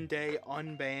one day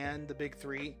unban the big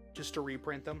three just to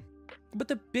reprint them. But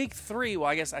the big three, well,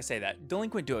 I guess I say that.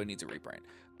 Delinquent Duo needs a reprint.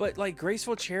 But like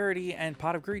Graceful Charity and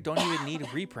Pot of Greed don't even need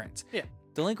reprints. Yeah.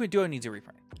 Delinquent Duo needs a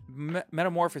reprint.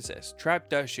 Metamorphosis, Trap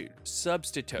Dust Shoot,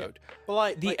 Substitute. Yeah.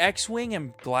 Well, the X-Wing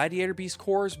and Gladiator Beast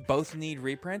cores both need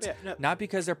reprints. Yeah, no. Not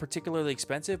because they're particularly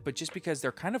expensive, but just because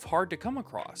they're kind of hard to come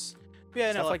across.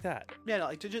 Yeah, Stuff like that. Yeah,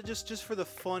 no, just for the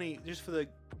funny, just for the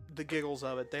giggles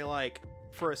of it, they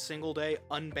for a single day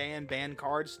unban banned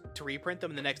cards to reprint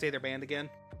them, and the next day they're banned again.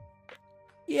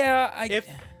 Yeah,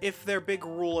 if their big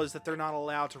rule is that they're not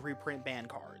allowed to reprint banned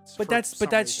cards. But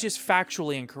that's just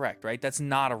factually incorrect, right? That's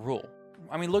not a rule.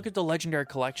 I mean, look at the Legendary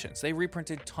Collections. They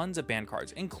reprinted tons of banned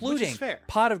cards, including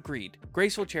Pot of Greed,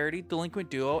 Graceful Charity, Delinquent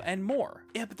Duo, and more.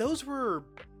 Yeah, but those were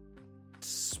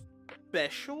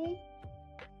special,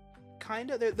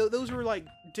 kind of. Those were like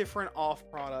different off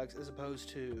products as opposed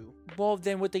to. Well,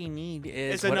 then what they need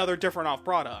is It's another different off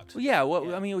product. Yeah,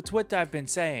 I mean, it's what I've been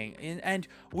saying, and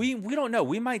we don't know.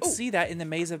 We might see that in the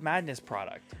Maze of Madness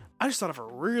product. I just thought of a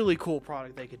really cool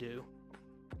product they could do.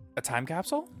 A time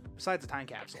capsule? Besides a time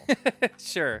capsule.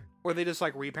 Sure. Or they just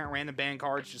like reprint random band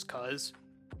cards just cuz.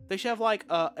 They should have like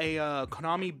a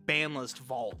Konami ban list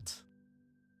vault.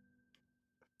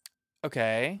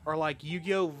 Okay. Or like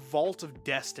Yu-Gi-Oh! Vault of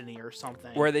Destiny or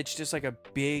something. Where it's just like a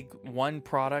big one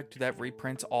product that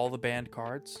reprints all the banned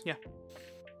cards? Yeah.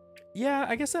 Yeah,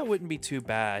 I guess that wouldn't be too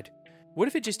bad. What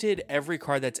if it just did every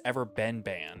card that's ever been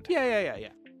banned? Yeah.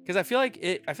 Because I feel like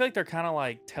they're kind of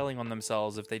like telling on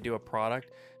themselves if they do a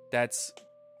product that's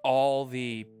all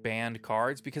the banned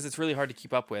cards, because it's really hard to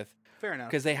keep up with. Fair enough.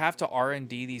 Because they have to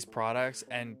R&D these products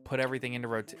and put everything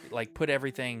into put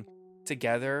everything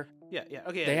together. Yeah.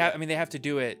 Okay. They have to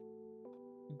do it.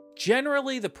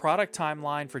 Generally, the product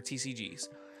timeline for TCGs,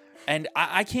 and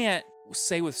I can't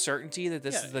say with certainty that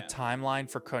this is the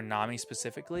timeline for Konami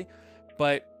specifically,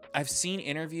 but I've seen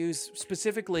interviews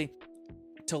specifically.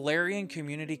 Tolarian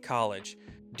Community College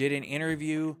did an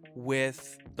interview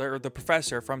with the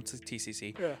professor from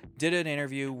TCC. Yeah. Did an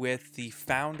interview with the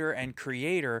founder and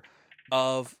creator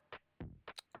of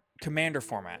Commander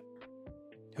Format,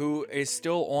 who is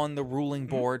still on the ruling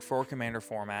board for Commander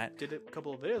Format. Did a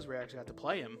couple of videos where I actually got to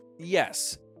play him.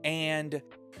 Yes, and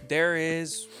there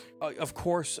is, of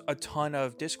course, a ton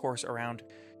of discourse around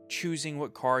choosing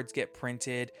what cards get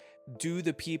printed. Do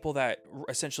the people that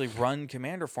essentially run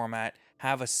Commander Format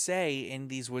have a say in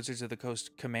these Wizards of the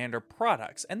Coast Commander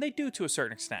products? And they do to a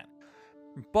certain extent.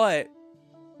 But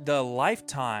the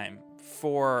lifetime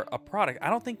for a product, I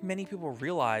don't think many people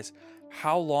realize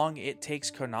how long it takes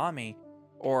Konami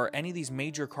or any of these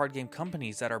major card game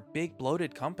companies that are big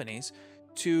bloated companies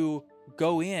to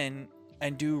go in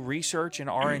and do research and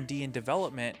R&D and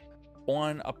development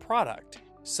on a product.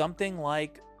 Something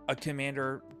like a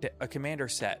commander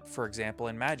set, for example,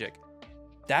 in Magic.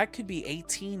 That could be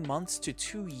 18 months to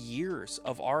 2 years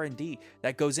of R&D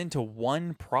that goes into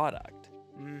one product.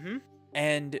 Mm-hmm.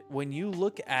 And when you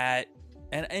look at,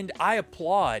 and I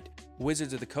applaud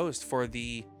Wizards of the Coast for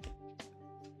the,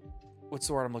 what's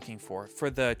the word I'm looking for? For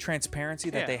the transparency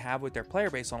that they have with their player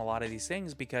base on a lot of these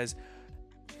things, because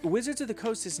Wizards of the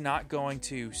Coast is not going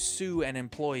to sue an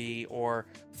employee or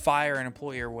fire an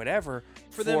employee or whatever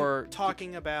for them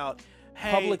talking about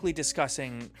publicly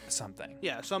discussing something.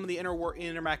 Yeah, some of the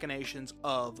inner machinations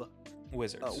of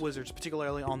Wizards,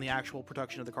 particularly on the actual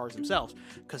production of the cards themselves,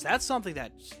 because that's something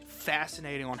that's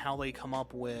fascinating on how they come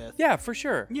up with. Yeah, for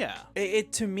sure. Yeah,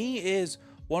 it to me is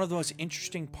one of the most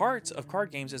interesting parts of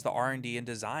card games is the R&D and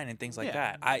design and things like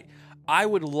that. I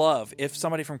would love if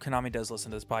somebody from Konami does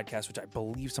listen to this podcast, which I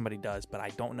believe somebody does, but I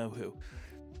don't know who.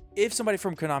 If somebody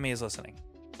from Konami is listening,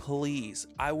 please,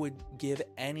 I would give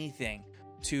anything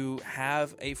to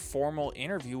have a formal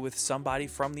interview with somebody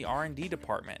from the R&D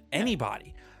department.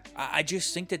 Anybody. I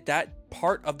just think that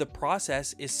part of the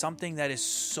process is something that is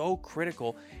so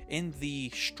critical in the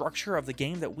structure of the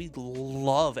game that we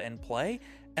love and play.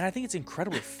 And I think it's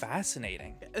incredibly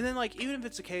fascinating. And then, like, even if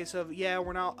it's a case of,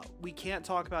 we can't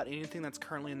talk about anything that's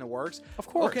currently in the works. Of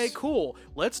course. Okay, cool.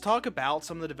 Let's talk about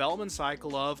some of the development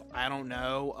cycle of, I don't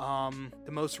know,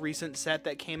 the most recent set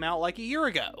that came out like a year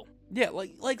ago. Yeah,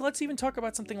 like let's even talk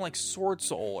about something like Sword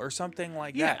Soul or something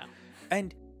like that.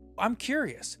 And I'm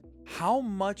curious, how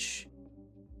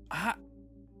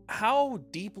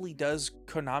deeply does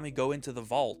Konami go into the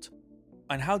vault?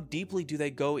 And how deeply do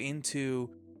they go into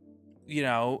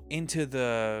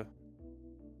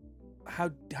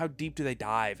how deep do they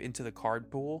dive into the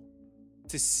card pool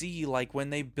to see, like, when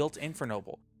they built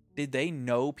Infernoble, did they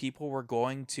know people were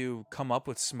going to come up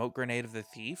with Smoke Grenade of the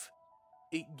Thief?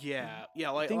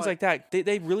 Like things like that.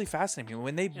 They really fascinate me.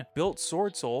 When they built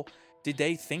Sword Soul, did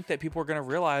they think that people were going to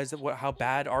realize that how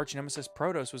bad Arch Nemesis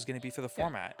Protoss was going to be for the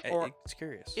format? It's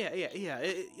curious.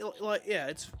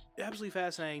 It's absolutely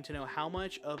fascinating to know how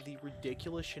much of the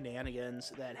ridiculous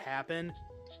shenanigans that happen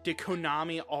did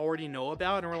Konami already know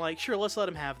about, and we're like, sure, let's let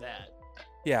them have that.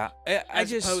 Yeah,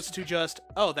 as opposed to just,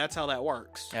 that's how that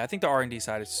works. Yeah, I think the R&D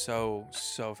side is so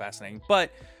fascinating.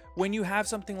 But when you have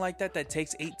something like that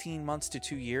takes 18 months to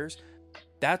 2 years,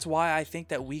 that's why I think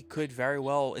that we could very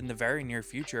well, in the very near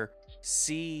future,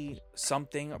 see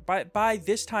something. By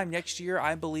this time next year,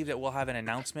 I believe that we'll have an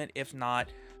announcement, if not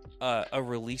a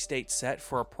release date set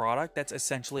for a product that's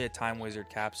essentially a Time Wizard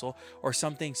capsule or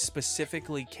something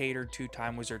specifically catered to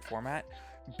Time Wizard format.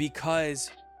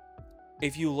 Because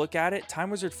if you look at it, Time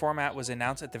Wizard format was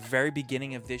announced at the very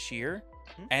beginning of this year,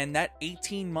 and that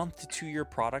 18-month to 2-year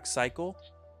product cycle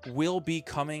will be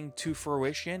coming to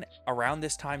fruition around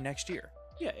this time next year.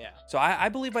 Yeah. So I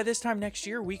believe by this time next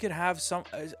year, we could have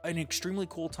an extremely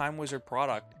cool Time Wizard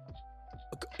product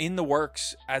in the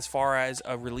works as far as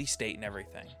a release date and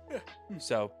everything.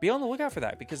 So be on the lookout for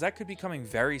that, because that could be coming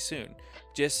very soon.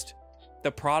 Just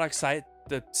the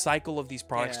the cycle of these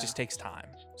products just takes time.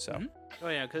 So oh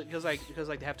yeah, because they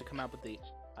have to come up with the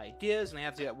ideas, and they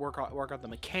have to work out the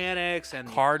mechanics and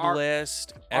card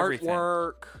list, everything.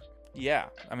 Artwork. Yeah,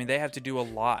 I mean, they have to do a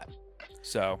lot.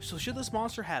 So should this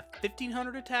monster have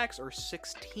 1,500 attacks or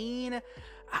 16?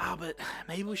 But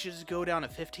maybe we should just go down to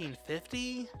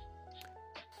 1,550.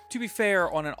 To be fair,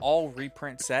 on an all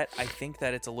reprint set, I think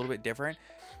that it's a little bit different.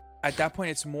 At that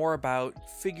point, it's more about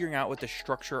figuring out what the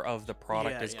structure of the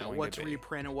product is going to be. What's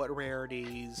reprint and what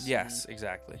rarities. Yes,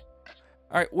 exactly.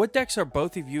 All right, what decks are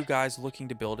both of you guys looking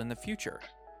to build in the future?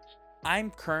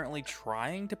 I'm currently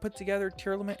trying to put together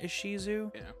Tier Limit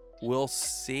Ishizu. Yeah. We'll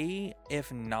see.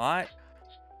 If not,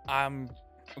 I'm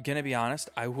going to be honest,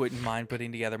 I wouldn't mind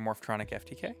putting together Morphtronic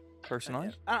FTK,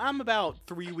 personally. I'm about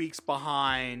 3 weeks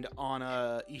behind on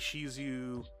a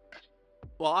Ishizu.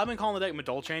 Well, I've been calling the deck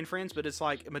Madolche and Friends, but it's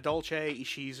like Madolche,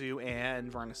 Ishizu,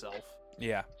 and Verniself.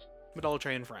 Yeah.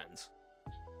 Madolche and Friends.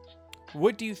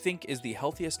 What do you think is the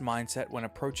healthiest mindset when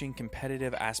approaching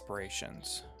competitive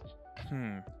aspirations?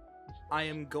 I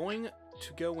am going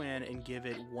to go in and give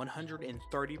it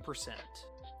 130%.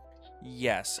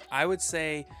 Yes, I would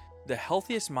say the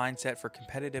healthiest mindset for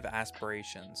competitive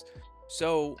aspirations.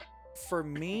 So, for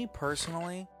me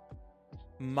personally,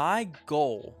 my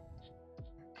goal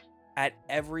at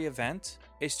every event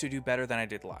is to do better than I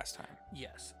did last time.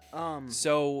 Yes.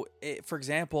 So, for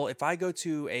example, if I go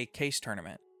to a case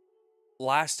tournament,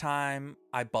 last time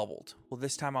I bubbled. Well,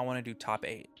 this time I want to do top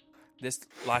 8.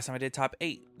 Last time I did top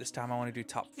 8. This time I want to do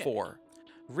top 4.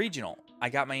 Regional, I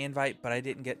got my invite, but I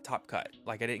didn't get top cut.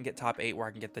 Like, I didn't get top 8 where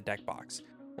I can get the deck box.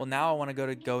 Well, now I want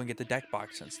to go and get the deck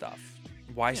box and stuff.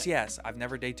 YCS, I've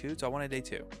never day 2, so I want a day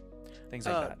 2. Things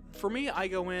like that. For me, I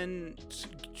go in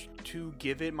to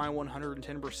give it my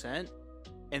 110%,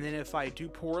 and then if I do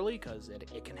poorly, because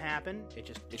it can happen,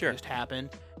 it just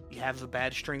happened. You have a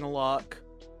bad string of luck,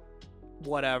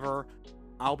 whatever.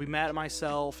 I'll be mad at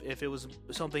myself if it was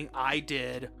something I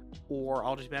did, or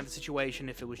I'll just be mad at the situation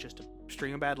if it was just a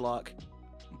string of bad luck.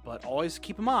 But always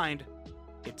keep in mind,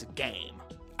 it's a game.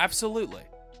 Absolutely.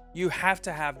 You have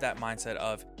to have that mindset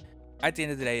of, at the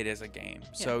end of the day, it is a game.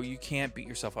 So you can't beat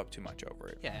yourself up too much over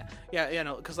it. Yeah,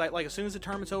 no, because like as soon as the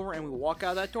tournament's over and we walk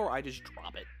out that door, I just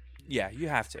drop it. Yeah, you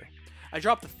have to. I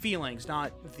drop the feelings,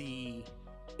 not the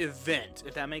event,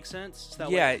 if that makes sense.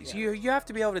 You have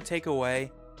to be able to take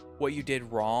away what you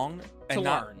did wrong and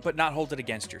learn, but not hold it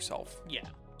against yourself. Yeah.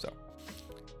 So,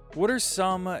 what are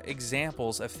some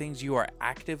examples of things you are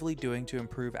actively doing to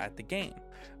improve at the game?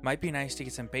 Might be nice to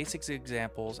get some basics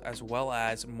examples as well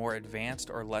as more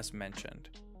advanced or less mentioned.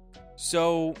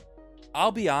 So,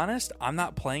 I'll be honest, I'm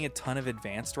not playing a ton of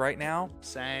advanced right now.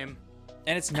 Same.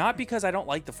 And it's not because I don't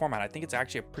like the format. I think it's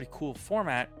actually a pretty cool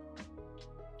format.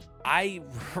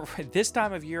 This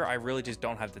time of year, I really just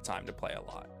don't have the time to play a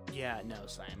lot. Yeah, no,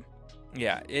 same.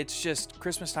 Yeah, it's just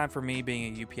Christmas time for me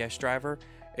being a UPS driver.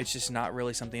 It's just not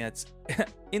really something that's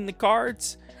in the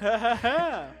cards.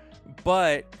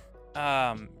 But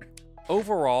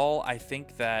overall, I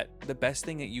think that the best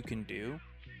thing that you can do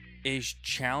is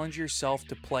challenge yourself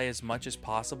to play as much as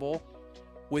possible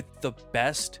with the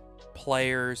best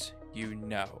players you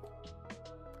know.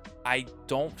 I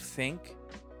don't think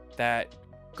that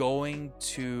going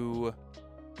to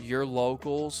your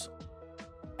locals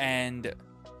and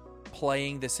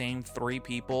playing the same 3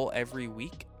 people every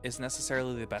week is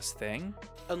necessarily the best thing.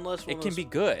 Unless it can be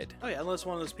good. Oh yeah, unless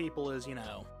one of those people is,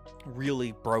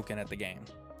 really broken at the game.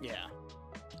 Yeah.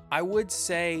 I would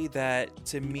say that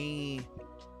to me,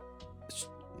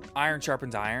 iron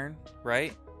sharpens iron,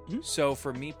 right? Mm-hmm. So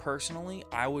for me personally,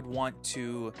 I would want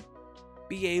to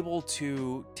be able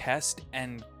to test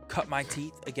and cut my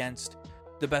teeth against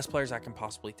the best players I can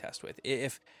possibly test with.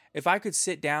 If I could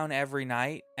sit down every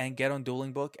night and get on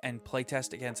Dueling Book and play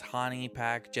test against Hani,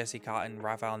 Pac, Jesse Cotton,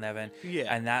 Raphael Nevin,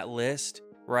 and that list,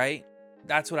 right?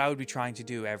 That's what I would be trying to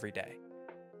do every day.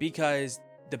 Because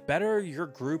the better your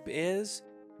group is,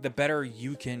 the better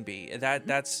you can be.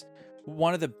 That's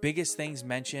one of the biggest things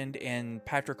mentioned in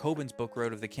Patrick Hoban's book,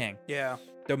 Road of the King. Yeah.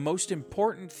 The most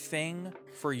important thing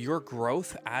for your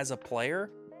growth as a player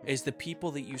is the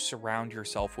people that you surround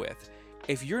yourself with.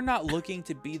 If you're not looking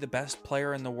to be the best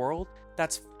player in the world,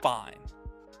 that's fine.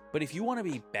 But if you want to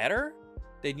be better,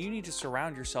 then you need to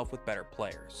surround yourself with better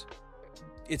players.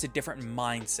 It's a different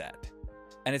mindset.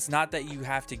 And it's not that you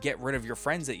have to get rid of your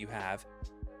friends that you have.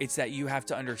 It's that you have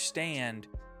to understand,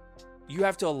 you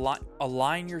have to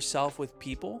align yourself with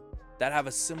people that have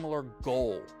a similar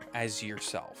goal as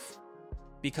yourself.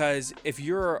 Because if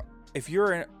you're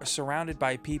surrounded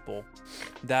by people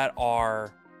that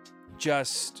are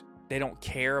just, they don't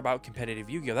care about competitive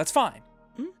Yu-Gi-Oh, that's fine.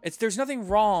 There's nothing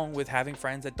wrong with having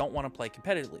friends that don't want to play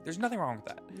competitively. There's nothing wrong with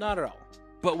that. Not at all.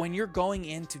 But when you're going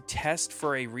in to test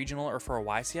for a regional or for a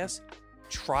YCS,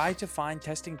 try to find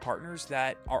testing partners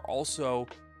that are also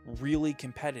really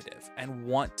competitive and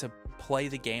want to play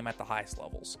the game at the highest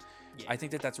levels. Yeah. I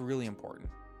think that that's really important.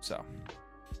 So,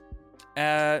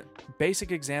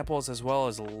 basic examples as well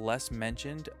as less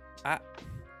mentioned. I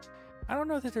don't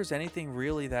know that there's anything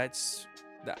really that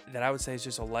I would say is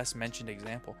just a less mentioned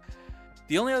example.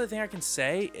 The only other thing I can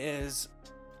say is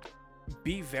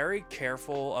be very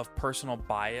careful of personal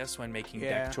bias when making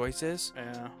deck choices.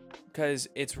 Yeah. Because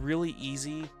it's really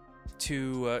easy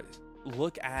to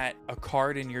look at a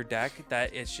card in your deck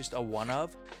that it's just a one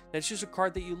of, that's just a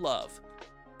card that you love,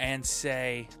 and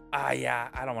say, yeah,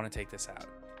 I don't want to take this out.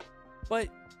 But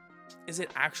is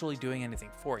it actually doing anything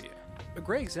for you? A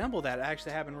great example that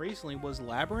actually happened recently was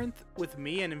Labyrinth with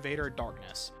me and Invader of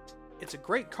Darkness. It's a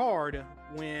great card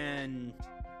when...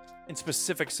 in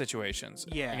specific situations.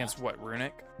 Yeah. Against what,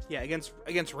 Runic? Yeah,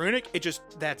 against Runic, it just,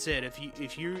 that's it.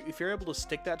 If you're able to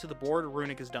stick that to the board,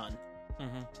 Runic is done.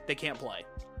 Mm-hmm. They can't play.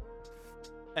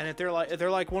 And if they're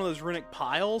like one of those Runic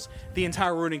piles, the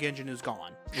entire Runic engine is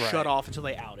gone. Right. Shut off until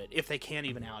they out it, if they can't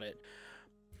even out it.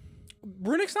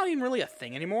 Runic's not even really a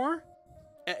thing anymore.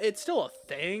 It's still a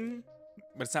thing,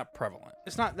 but it's not prevalent.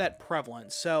 It's not that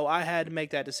prevalent. So I had to make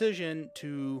that decision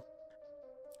to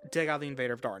take out the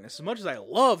Invader of Darkness. As much as I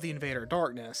love the Invader of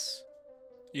Darkness,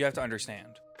 you have to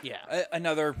understand. Yeah.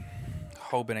 Another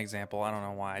Hoban example. I don't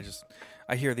know why.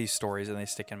 I hear these stories and they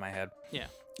stick in my head. Yeah.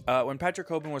 When Patrick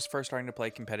Hoban was first starting to play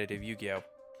competitive Yu-Gi-Oh,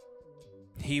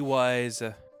 he was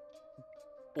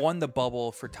won the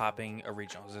bubble for topping a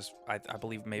regional. I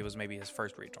believe it was maybe his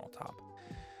first regional top.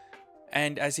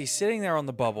 And as he's sitting there on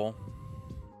the bubble,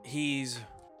 he's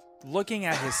looking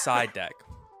at his side deck,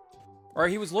 or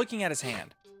he was looking at his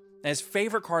hand. And his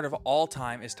favorite card of all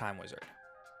time is Time Wizard.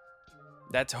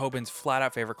 That's Hoban's flat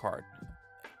out favorite card.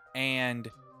 And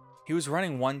he was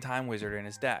running one Time Wizard in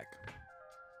his deck.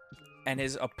 And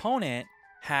his opponent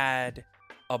had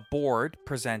a board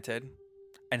presented,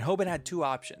 and Hoban had two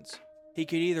options. He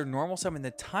could either normal summon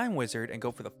the Time Wizard and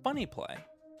go for the funny play,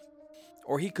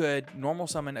 or he could normal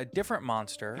summon a different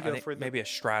monster, maybe a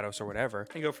Stratos or whatever,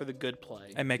 and go for the good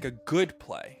play. And make a good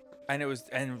play.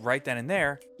 And right then and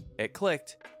there, it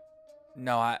clicked.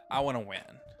 No, I want to win.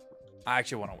 I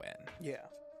actually want to win. Yeah.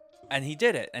 And he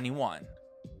did it, and he won.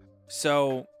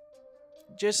 So,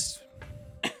 just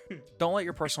don't let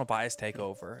your personal bias take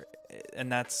over.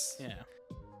 And that's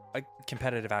a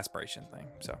competitive aspiration thing.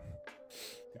 So,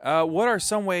 what are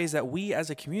some ways that we as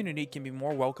a community can be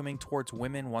more welcoming towards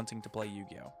women wanting to play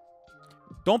Yu-Gi-Oh?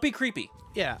 Don't be creepy.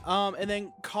 Yeah. And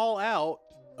then call out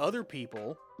other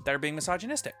people that are being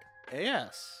misogynistic.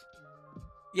 Yes.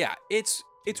 Yeah, it's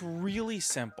really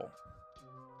simple.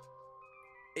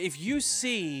 If you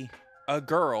see a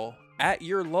girl at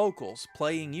your locals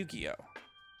playing Yu-Gi-Oh,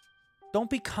 don't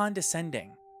be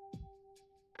condescending.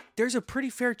 There's a pretty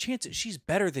fair chance that she's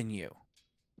better than you.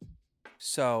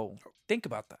 So, think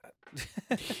about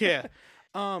that. Yeah.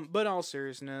 But in all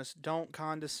seriousness, don't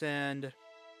condescend.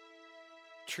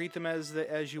 Treat them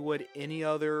as you would any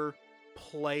other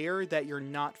player that you're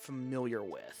not familiar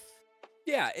with.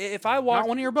 Yeah, if I walk... Not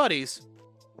one of your buddies.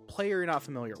 A player you're not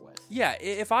familiar with. Yeah,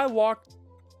 if I walk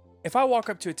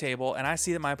up to a table and I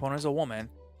see that my opponent is a woman,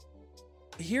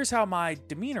 here's how my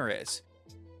demeanor is.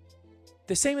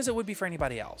 The same as it would be for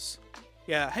anybody else.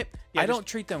 Yeah. I don't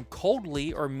treat them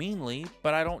coldly or meanly,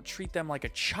 but I don't treat them like a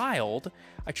child.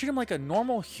 I treat them like a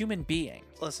normal human being.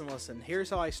 Listen. Here's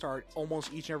how I start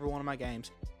almost each and every one of my games.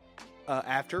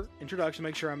 After introduction,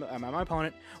 make sure I'm at my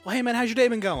opponent. Well, hey man, how's your day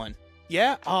been going?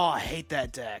 Yeah? Oh, I hate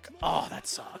that deck. Oh, that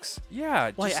sucks.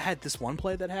 Yeah. Wait, I had this one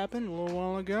play that happened a little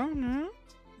while ago. Mm-hmm.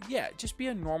 Yeah, just be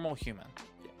a normal human.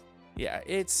 Yeah,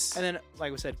 it's... And then,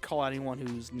 like we said, call out anyone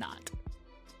who's not.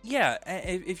 Yeah,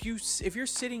 if you're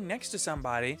sitting next to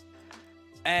somebody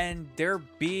and they're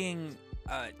being,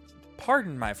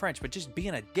 pardon my French, but just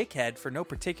being a dickhead for no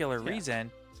particular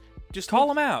reason, just call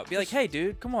them out. Be like, hey,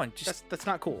 dude, come on. That's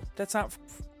not cool. That's not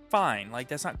fine. Like,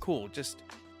 that's not cool. Just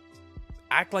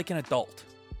act like an adult.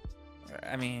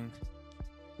 I mean,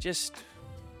 just...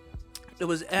 It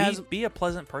was be a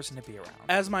pleasant person to be around.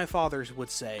 As my fathers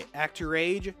would say, act your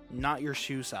age, not your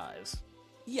shoe size.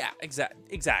 Yeah,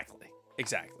 exactly.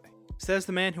 Says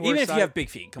the man who wears Even if size, you have big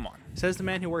feet, come on. Says the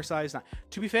man who wears size 9.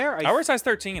 To be fair, I wear size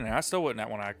 13, and I still wouldn't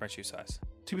want to act my shoe size.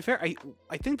 To be fair,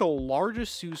 I think the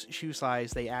largest shoe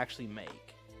size they actually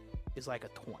make is like a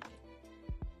 20.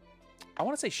 I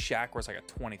want to say Shaq wears like a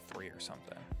 23 or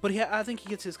something. But I think he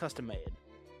gets his custom made.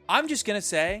 I'm just going to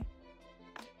say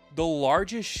the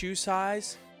largest shoe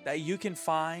size that you can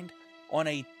find on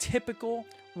a typical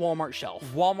Walmart shelf.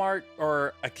 Walmart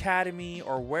or Academy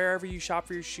or wherever you shop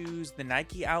for your shoes, the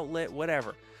Nike outlet,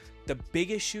 whatever. The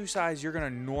biggest shoe size you're going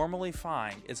to normally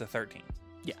find is a 13.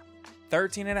 Yeah.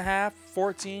 13 and a half,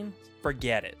 14,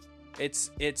 forget it.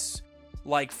 It's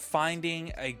like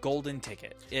finding a golden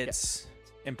ticket. It's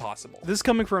impossible. This is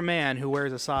coming from a man who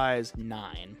wears a size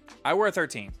 9. I wear a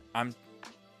 13.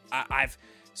 I've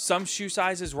some shoe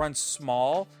sizes run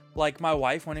small. Like my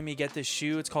wife wanted me to get this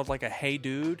shoe. It's called like a Hey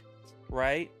Dude,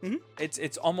 right? Mm-hmm.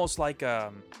 It's almost like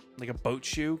a boat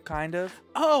shoe kind of.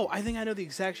 Oh, I think I know the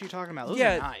exact shoe you're talking about. Those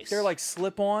are nice. They're like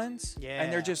slip-ons. Yeah.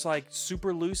 And they're just like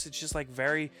super loose. It's just like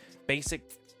very basic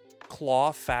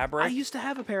cloth fabric. I used to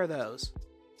have a pair of those.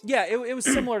 Yeah, it was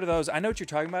similar to those. I know what you're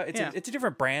talking about. It's Yeah. it's a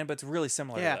different brand, but it's really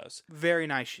similar to those. Very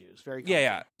nice shoes. Very comfy.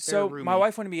 Yeah. So Very my roomy.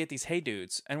 wife wanted me to get these Hey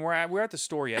Dudes, and we're at the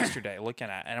store yesterday and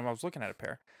I was looking at a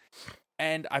pair,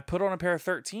 and I put on a pair of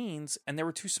 13s, and they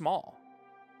were too small.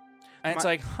 And it's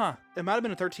like, huh? It might have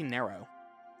been a 13 narrow.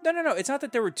 No. It's not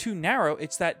that they were too narrow.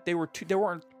 It's that they weren't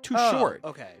too short.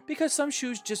 Okay. Because some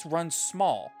shoes just run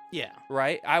small. Yeah.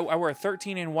 Right. I wear a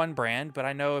 13 in one brand, but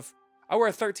I know if I wear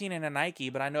a 13 in a Nike,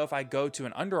 but I know if I go to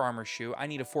an Under Armour shoe, I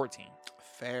need a 14.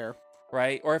 Fair.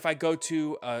 Right? Or if I go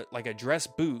to like a dress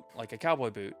boot, like a cowboy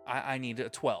boot, I need a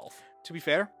 12. To be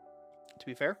fair,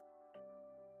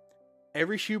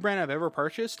 every shoe brand I've ever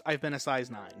purchased, I've been a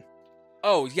size 9.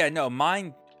 Oh, yeah, no,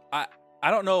 mine, I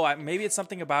don't know, maybe it's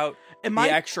something about the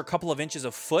extra couple of inches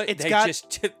of foot. It's got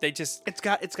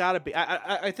to be.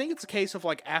 I think it's a case of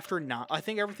like after 9, I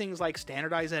think everything's like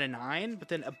standardized at a 9, but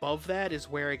then above that is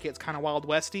where it gets kind of Wild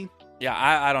Westy. Yeah,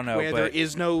 I don't know. Where there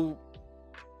is no...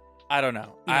 I don't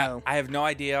know. No. I have no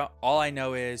idea. All I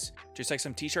know is just like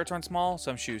some t-shirts run small,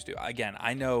 some shoes do. Again,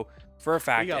 I know for a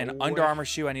fact an Under Armour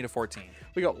shoe, I need a 14.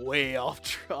 We got way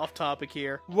off topic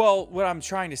here. Well, what I'm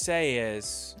trying to say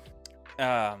is...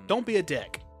 don't be a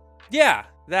dick. Yeah,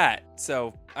 that.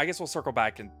 So I guess we'll circle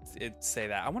back and say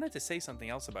that. I wanted to say something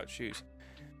else about shoes.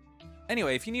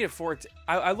 Anyway, if you need a 14...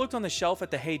 I looked on the shelf at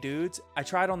the Hey Dudes. I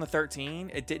tried on the 13.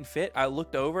 It didn't fit. I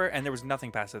looked over, and there was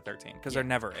nothing past the 13, because there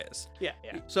never is. Yeah.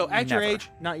 So at your age,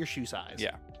 not your shoe size.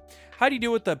 Yeah. How do you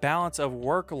deal with the balance of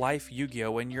work-life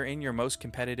Yu-Gi-Oh! When you're in your most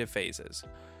competitive phases?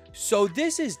 So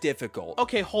this is difficult.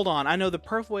 Okay, hold on. I know the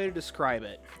perfect way to describe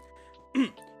it.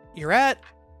 You're at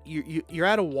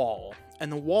a wall,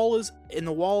 and the wall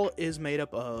is made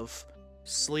up of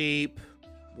sleep,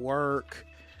 work,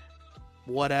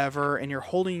 whatever, and you're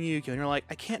holding Yu-Gi-Oh! And you're like,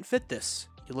 I can't fit this.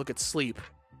 You look at sleep,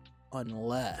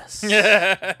 unless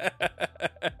as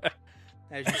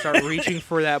you start reaching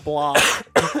for that block.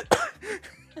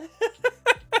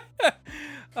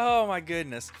 Oh my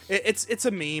goodness. It's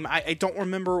a meme. I don't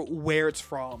remember where it's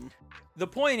from. The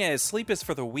point is, sleep is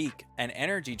for the weak, and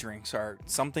energy drinks are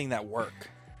something that work.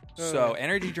 So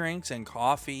energy drinks and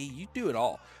coffee, you do it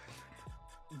all.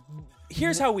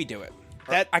 Here's how we do it.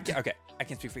 I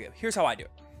can't speak for you. Here's how I do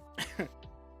it.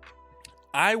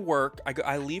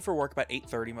 I leave for work about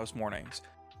 8:30 most mornings.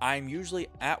 I'm usually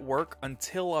at work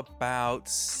until about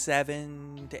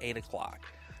 7 to 8 o'clock.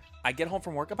 I get home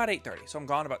from work about 8:30, so I'm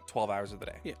gone about 12 hours of the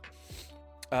day.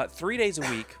 Yeah. 3 days a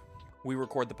week, we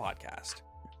record the podcast.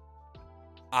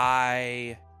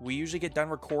 We usually get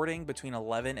done recording between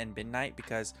 11 and midnight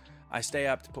because I stay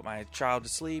up to put my child to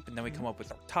sleep, and then we come up with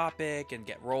a topic and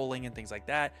get rolling and things like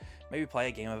that. Maybe play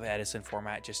a game of Edison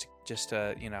format just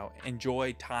to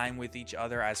enjoy time with each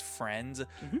other as friends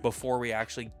before we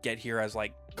actually get here as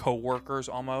like co-workers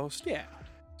almost. Yeah.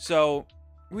 So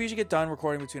we usually get done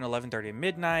recording between 11:30 and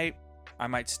midnight. I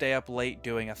might stay up late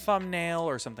doing a thumbnail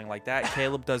or something like that.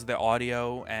 Caleb does the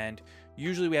audio, and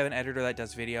usually we have an editor that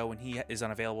does video. When he is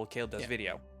unavailable, Caleb does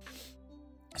video.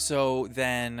 So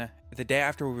then the day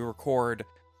after we record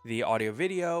the audio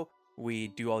video, we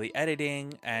do all the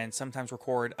editing and sometimes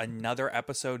record another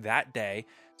episode that day,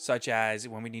 such as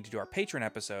when we need to do our Patreon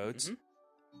episodes.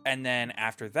 And then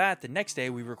after that, the next day,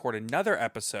 we record another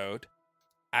episode.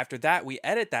 After that, we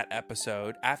edit that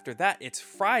episode. After that, it's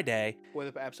Friday. Where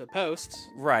the episode posts.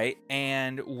 Right.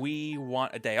 And we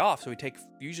want a day off. So we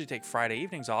usually take Friday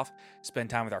evenings off, spend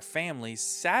time with our families.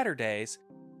 Saturdays.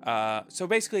 So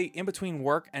basically, in between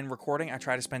work and recording, I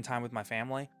try to spend time with my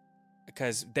family.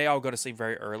 because they all go to sleep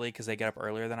very early because they get up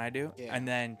earlier than I do. Yeah. And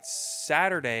then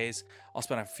Saturdays, I'll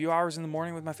spend a few hours in the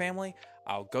morning with my family.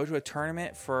 I'll go to a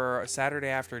tournament for a Saturday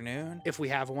afternoon. If we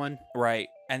have one. Right.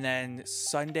 And then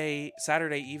Saturday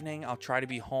evening, I'll try to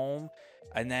be home.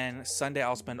 And then Sunday,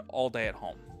 I'll spend all day at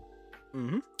home.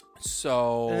 Mm-hmm.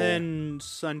 So. And then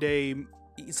Sunday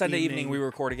evening, we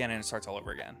record again and it starts all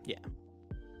over again. Yeah.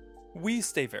 We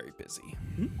stay very busy.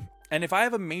 Mm-hmm. And if I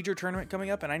have a major tournament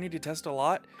coming up and I need to test a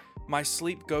lot, my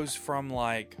sleep goes from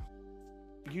like,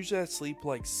 usually I sleep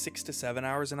like 6 to 7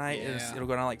 hours a night. Yeah. It'll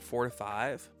go down like 4 to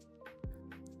 5.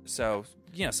 So,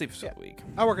 sleep for a week.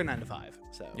 I work a 9 to 5.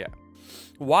 So Yeah.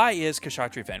 Why is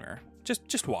Kshatriya Fenrir?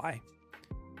 Just why?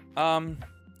 I don't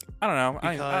know.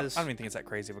 I don't even think it's that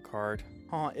crazy of a card.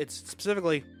 It's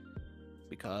specifically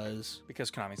because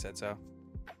Konami said so.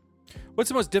 What's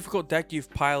the most difficult deck you've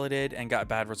piloted and got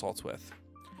bad results with?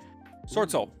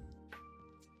 Sword Soul.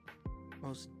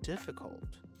 most difficult.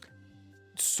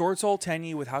 Sword Soul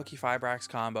Tenyi with Hauki Fibrax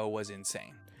combo was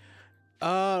insane.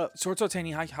 Sword Soul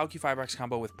Tenyi Hauki Fibrax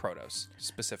combo with Protoss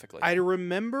specifically. I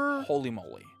remember. Holy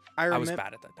moly! I was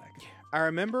bad at that deck. I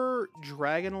remember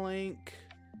Dragon Link.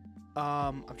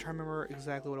 I'm trying to remember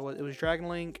exactly what it was. It was Dragon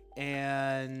Link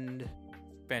and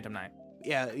Phantom Knight.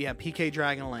 Yeah. PK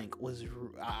Dragon Link was.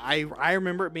 I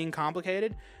remember it being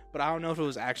complicated, but I don't know if it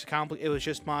was actually complicated. It was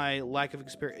just my lack of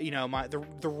experience. You know,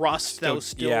 the rust that was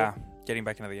still getting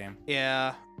back into the game.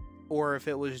 Yeah, or if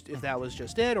that was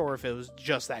just it, or if it was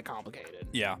just that complicated.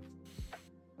 Yeah.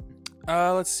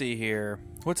 Let's see here.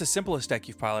 What's the simplest deck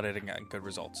you've piloted and gotten good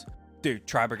results? Dude,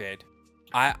 Tri-Brigade.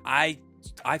 I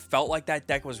felt like that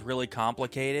deck was really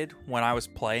complicated when I was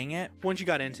playing it. Once you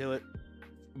got into it.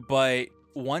 But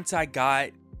once I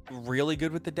got really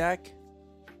good with the deck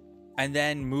and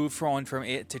then moved from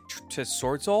it to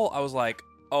Sword Soul, I was like,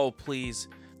 oh, please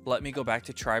let me go back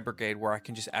to Tri-Brigade where I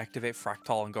can just activate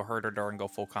Fractal and go Herder and go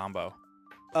full combo.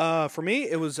 For me,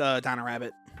 it was Dino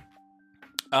Rabbit.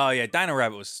 Oh, yeah. Dino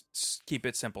Rabbit was keep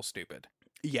it simple, stupid.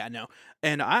 Yeah, no.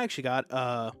 And I actually got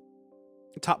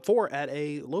top 4 at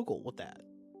a local with that.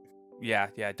 Yeah.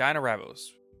 Dino Rabbit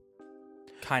was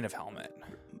kind of helmet.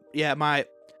 Yeah, my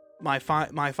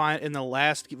in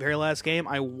the very last game,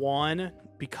 I won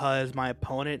because my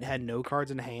opponent had no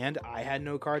cards in hand. I had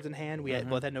no cards in hand. We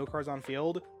both had no cards on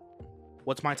field.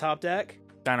 What's my top deck?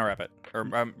 Dino Rabbit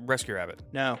or Rescue Rabbit.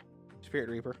 No, Spirit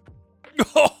Reaper.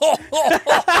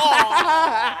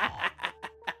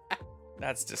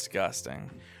 That's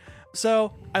disgusting.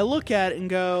 So I look at it and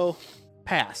go,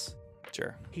 pass.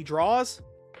 Sure. He draws,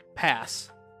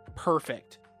 pass.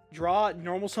 Perfect. Draw,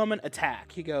 normal summon,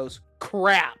 attack. He goes,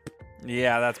 crap.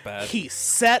 Yeah, that's bad. He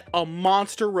set a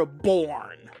Monster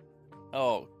Reborn.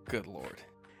 Oh, good lord.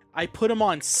 I put him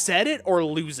on set it or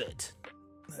lose it.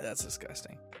 That's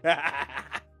disgusting.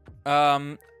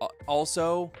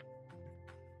 Also,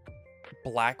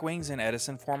 Blackwings in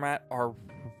Edison format are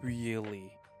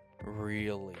really,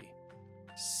 really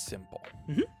simple.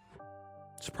 Mm-hmm.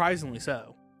 Surprisingly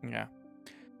so. Yeah.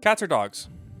 Cats or dogs?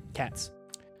 Cats.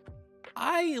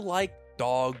 I like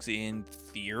dogs in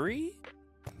theory,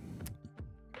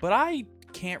 but I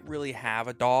can't really have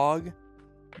a dog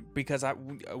because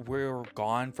we're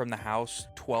gone from the house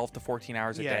 12 to 14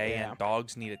 hours a day, and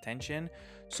dogs need attention.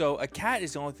 So a cat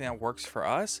is the only thing that works for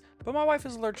us, but my wife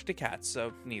is allergic to cats,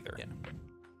 so neither. Yeah.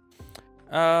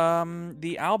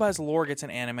 The Albaz lore gets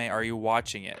an anime. Are you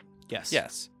watching it? Yes.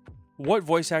 Yes. What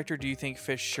voice actor do you think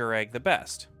fits Shureg the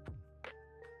best?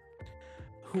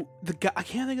 I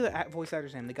can't think of the voice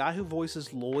actor's name. The guy who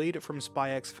voices Lloyd from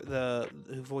Spy X, who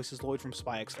voices Lloyd from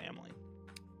Spy X Family.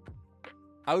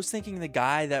 I was thinking the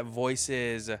guy that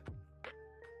voices,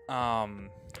 oh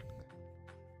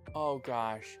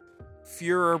gosh,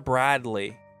 Führer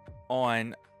Bradley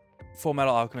on Full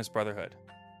Metal Alchemist Brotherhood.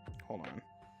 Hold on,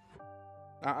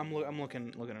 I'm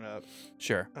looking it up.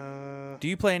 Sure. Do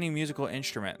you play any musical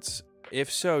instruments? If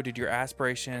so, did you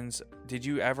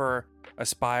ever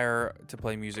aspire to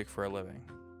play music for a living?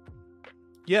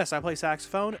 Yes, I play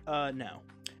saxophone. No.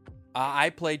 I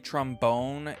played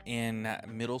trombone in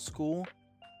middle school,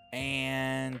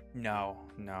 and no.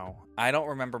 I don't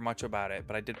remember much about it,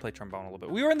 but I did play trombone a little bit.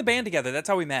 We were in the band together. That's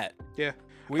how we met. Yeah.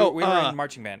 We were in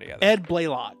marching band together. Ed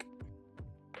Blaylock.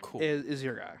 Cool. Is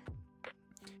your guy.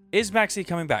 Is Maxi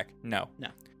coming back? No.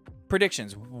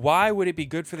 Predictions. Why would it be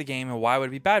good for the game and why would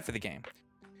it be bad for the game?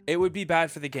 It would be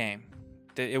bad for the game.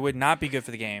 It would not be good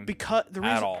for the game The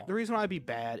reason why it'd be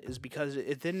bad is because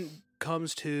it then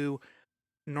comes to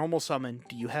normal summon.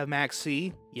 Do you have Max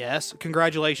C? Yes.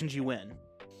 Congratulations, you win.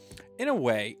 In a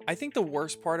way, I think the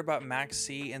worst part about Max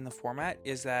C in the format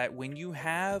is that when you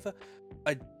have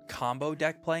a combo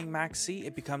deck playing Max C,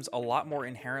 it becomes a lot more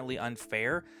inherently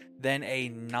unfair than a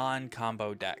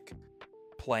non-combo deck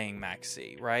playing Max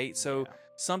C, right? So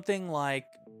something like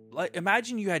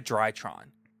imagine you had Drytron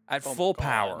at full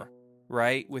power,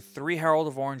 right? With 3 Herald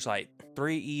of Orange Light,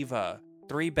 3 Eva,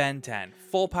 3 Ben 10,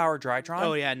 full power Drytron.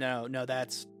 Oh yeah, no,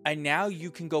 that's... And now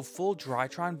you can go full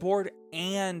Drytron board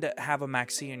and have a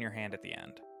Max C in your hand at the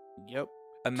end. Yep.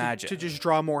 Imagine. To just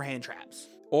draw more hand traps.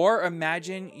 Or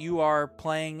imagine you are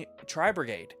playing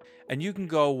Tri-Brigade, and you can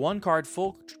go 1 card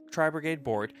full Tri-Brigade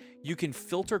board. You can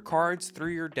filter cards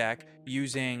through your deck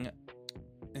using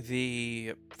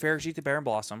the Ferrijit the Baron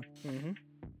Blossom. Mm-hmm.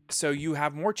 So you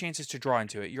have more chances to draw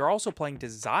into it. You're also playing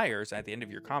Desires at the end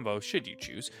of your combo, should you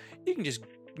choose. You can just,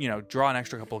 draw an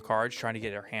extra couple of cards trying to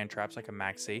get your hand traps like a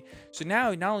Max C. So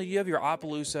now, not only do you have your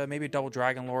Appaloosa, maybe a double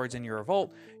Dragon Lords in your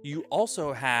Revolt, you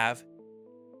also have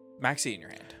Max C in your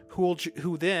hand.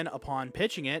 Who then, upon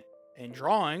pitching it and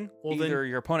drawing, will either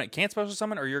your opponent can't special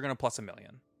summon or you're going to plus $1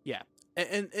 million. Yeah.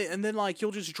 And then,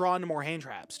 you'll just draw into more hand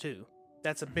traps, too.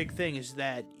 That's a big thing, is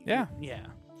that... Yeah. Yeah.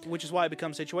 Which is why it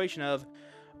becomes a situation of,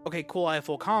 okay, cool, I have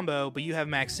full combo, but you have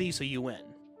Max C, so you win.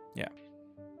 Yeah.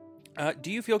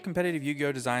 Do you feel competitive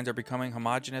Yu-Gi-Oh! Designs are becoming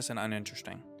homogenous and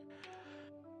uninteresting?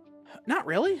 Not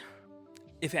really.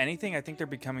 If anything, I think they're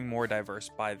becoming more diverse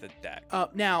by the deck.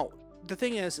 Now, the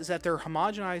thing is that they're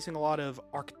homogenizing a lot of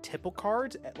archetypal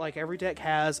cards. Like, every deck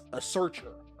has a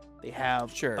searcher. They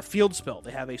have a field spell.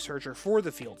 They have a searcher for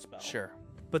the field spell. Sure.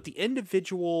 But the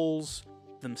individuals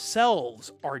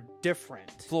themselves are different.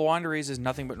 Floowandereeze is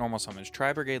nothing but normal summons.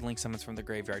 Tri-Brigade Link summons from the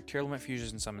graveyard. Tear Limit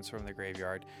fuses and summons from the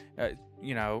graveyard.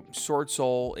 Sword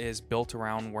Soul is built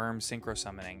around Worm Synchro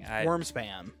Summoning. Worm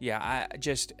Spam. Yeah,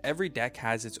 every deck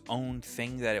has its own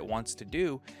thing that it wants to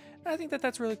do. And I think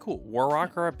that's really cool.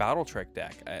 Warrock are a battle trick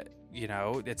deck.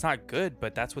 It's not good,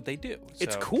 but that's what they do.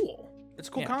 It's cool. It's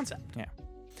a cool concept. Yeah.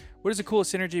 What is the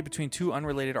coolest synergy between 2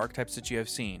 unrelated archetypes that you have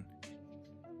seen?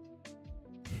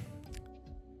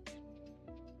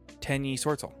 Tenyi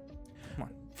Sword Soul. Come on.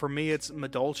 For me, it's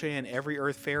Madolche and every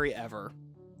Earth Fairy ever.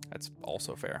 That's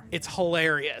also fair. It's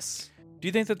hilarious. Do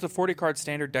you think that the 40-card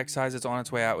standard deck size is on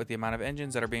its way out with the amount of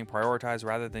engines that are being prioritized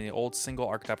rather than the old single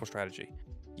archetypal strategy?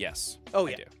 Yes. Oh,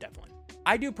 I yeah, do. definitely.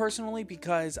 I do personally,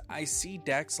 because I see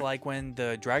decks like when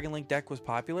the Dragon Link deck was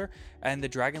popular and the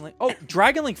Dragon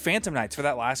Link Phantom Knights for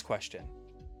that last question.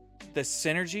 The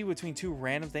synergy between 2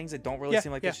 random things that don't really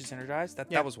seem like they should synergize,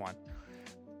 that was one.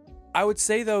 I would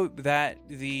say, though, that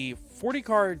the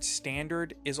 40-card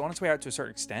standard is on its way out to a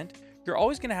certain extent. You're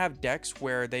always going to have decks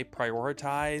where they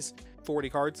prioritize 40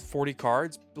 cards,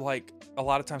 like a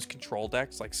lot of times control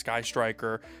decks like Sky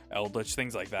Striker, Eldritch,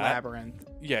 things like that. Labyrinth.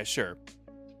 Yeah, sure.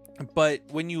 But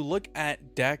when you look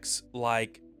at decks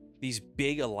like these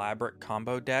big elaborate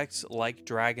combo decks like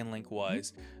Dragon Link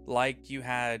was, like you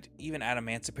had even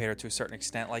Adamancipator to a certain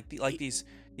extent, like these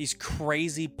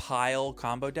crazy pile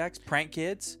combo decks, Prank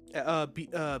Kids,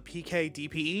 PK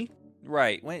DPE.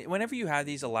 Right. Whenever you have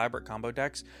these elaborate combo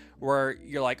decks where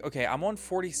you're like, okay, I'm on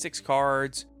 46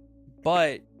 cards,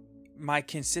 but my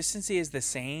consistency is the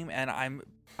same and I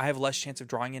have less chance of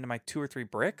drawing into my 2 or 3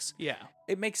 bricks. Yeah.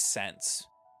 It makes sense.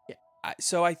 Yeah.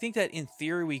 So I think that in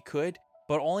theory we could,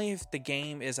 but only if the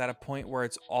game is at a point where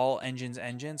it's all engines,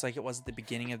 like it was at the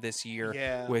beginning of this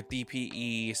year with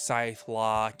DPE, Scythe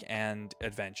Lock, and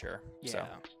Adventure. Yeah.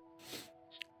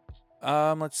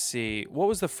 So. Let's see. What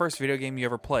was the first video game you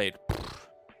ever played?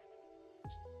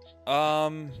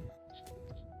 The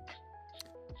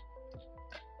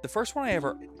first one I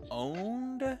ever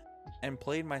owned and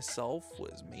played myself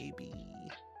was maybe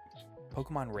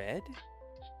Pokemon Red?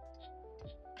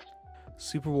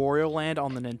 Super Wario Land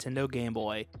on the Nintendo Game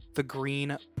Boy. The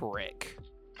green brick.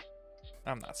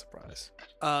 I'm not surprised.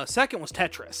 Second was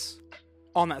Tetris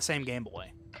on that same Game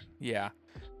Boy. Yeah.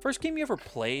 First game you ever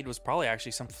played was probably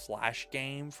actually some Flash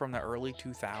game from the early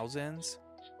 2000s.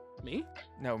 Me?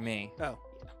 No, me. Oh.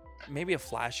 Maybe a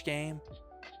Flash game,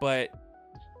 but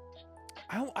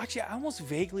I almost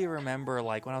vaguely remember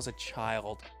like when I was a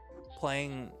child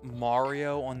playing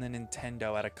Mario on the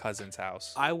Nintendo at a cousin's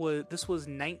house. This was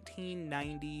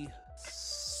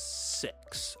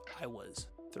 1996. I was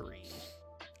 3.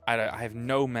 I have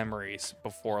no memories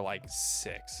before like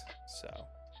 6. So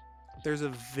there's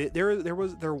there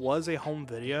was a home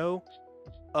video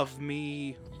of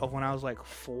me of when I was like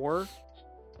 4,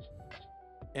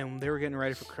 and they were getting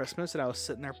ready for Christmas, and I was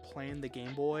sitting there playing the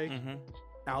Game Boy. Mm-hmm. And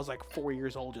I was like 4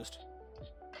 years old, just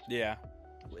the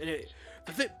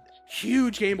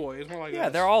huge Game Boy. It was more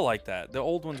like they're all like that. The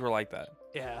old ones were like that.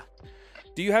 Yeah.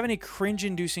 Do you have any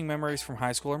cringe-inducing memories from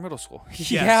high school or middle school?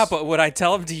 Yes. Yeah, but would I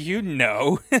tell them to you?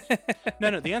 No.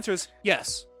 No, the answer is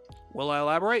yes. Will I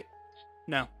elaborate?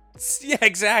 No. Yeah,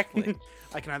 exactly.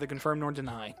 I can neither confirm nor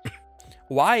deny.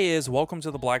 Why is Welcome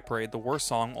to the Black Parade the worst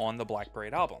song on the Black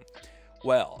Parade album?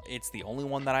 Well, it's the only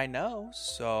one that I know,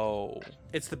 so...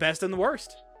 It's the best and the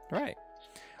worst. Right.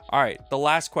 All right, the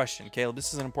last question. Caleb,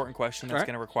 this is an important question that's All right.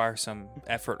 going to require some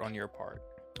effort on your part.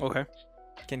 Okay.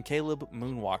 Can Caleb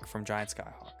moonwalk from Giant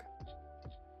Skyhawk?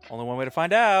 Only one way to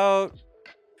find out.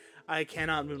 I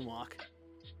cannot moonwalk.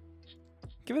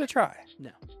 Give it a try. No.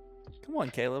 Come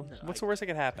on, Caleb. No, What's the worst that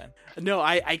could happen? No,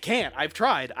 I can't. I've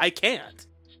tried. I can't.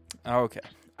 Okay.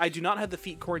 I do not have the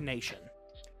feet coordination.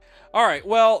 All right,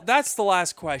 well, that's the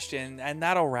last question, and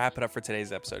that'll wrap it up for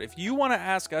today's episode. If you want to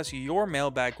ask us your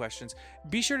mailbag questions,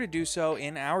 be sure to do so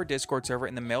in our Discord server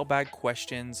in the mailbag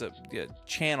questions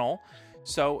channel.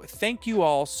 So thank you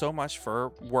all so much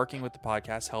for working with the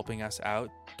podcast, helping us out,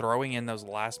 throwing in those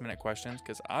last-minute questions,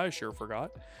 because I sure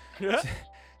forgot.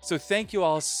 So thank you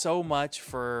all so much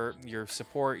for your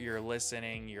support, your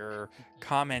listening, your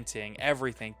commenting,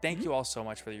 everything. Thank you all so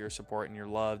much for your support and your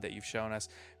love that you've shown us.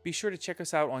 Be sure to check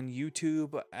us out on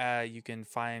YouTube. You can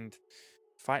find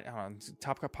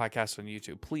Top Cut Podcast on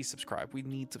YouTube. Please subscribe. We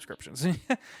need subscriptions.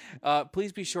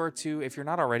 Please be sure to, if you're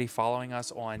not already following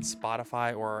us on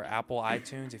Spotify or Apple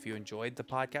iTunes, if you enjoyed the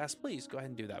podcast, please go ahead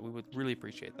and do that. We would really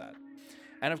appreciate that.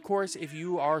 And of course, if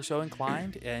you are so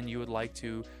inclined and you would like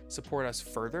to support us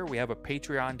further, we have a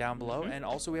Patreon down below, and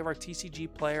also we have our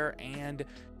TCG Player and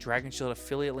Dragon Shield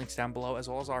affiliate links down below, as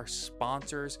well as our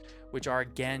sponsors, which are,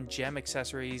 again, Gem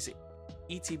Accessories,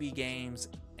 ETB Games,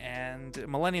 and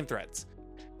Millennium Threads.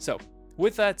 So,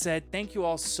 with that said, thank you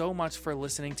all so much for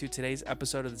listening to today's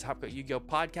episode of the Top Cut Yu-Gi-Oh!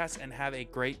 Podcast, and have a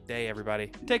great day,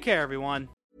 everybody. Take care, everyone.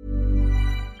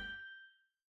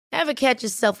 Ever catch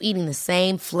yourself eating the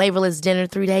same flavorless dinner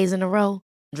 3 days in a row?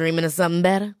 Dreaming of something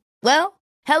better? Well,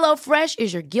 HelloFresh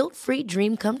is your guilt-free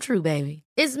dream come true, baby.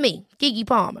 It's me, Keke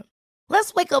Palmer.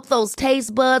 Let's wake up those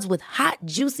taste buds with hot,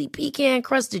 juicy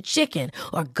pecan-crusted chicken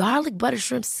or garlic butter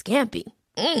shrimp scampi.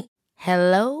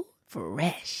 Hello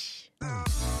Fresh.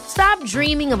 Stop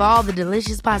dreaming of all the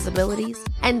delicious possibilities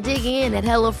and dig in at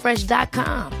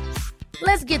HelloFresh.com.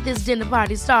 Let's get this dinner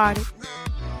party started.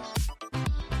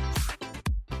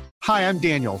 Hi, I'm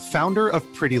Daniel, founder of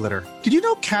Pretty Litter. Did you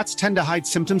know cats tend to hide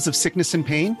symptoms of sickness and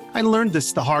pain? I learned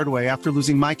this the hard way after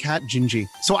losing my cat, Gingy.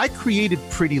 So I created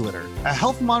Pretty Litter, a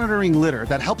health monitoring litter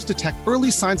that helps detect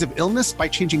early signs of illness by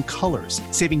changing colors,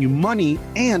 saving you money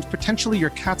and potentially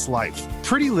your cat's life.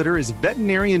 Pretty Litter is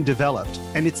veterinarian developed,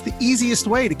 and it's the easiest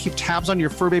way to keep tabs on your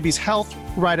fur baby's health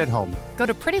right at home. Go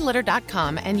to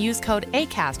prettylitter.com and use code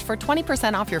ACAST for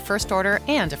 20% off your first order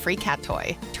and a free cat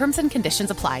toy. Terms and conditions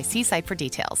apply. See site for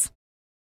details.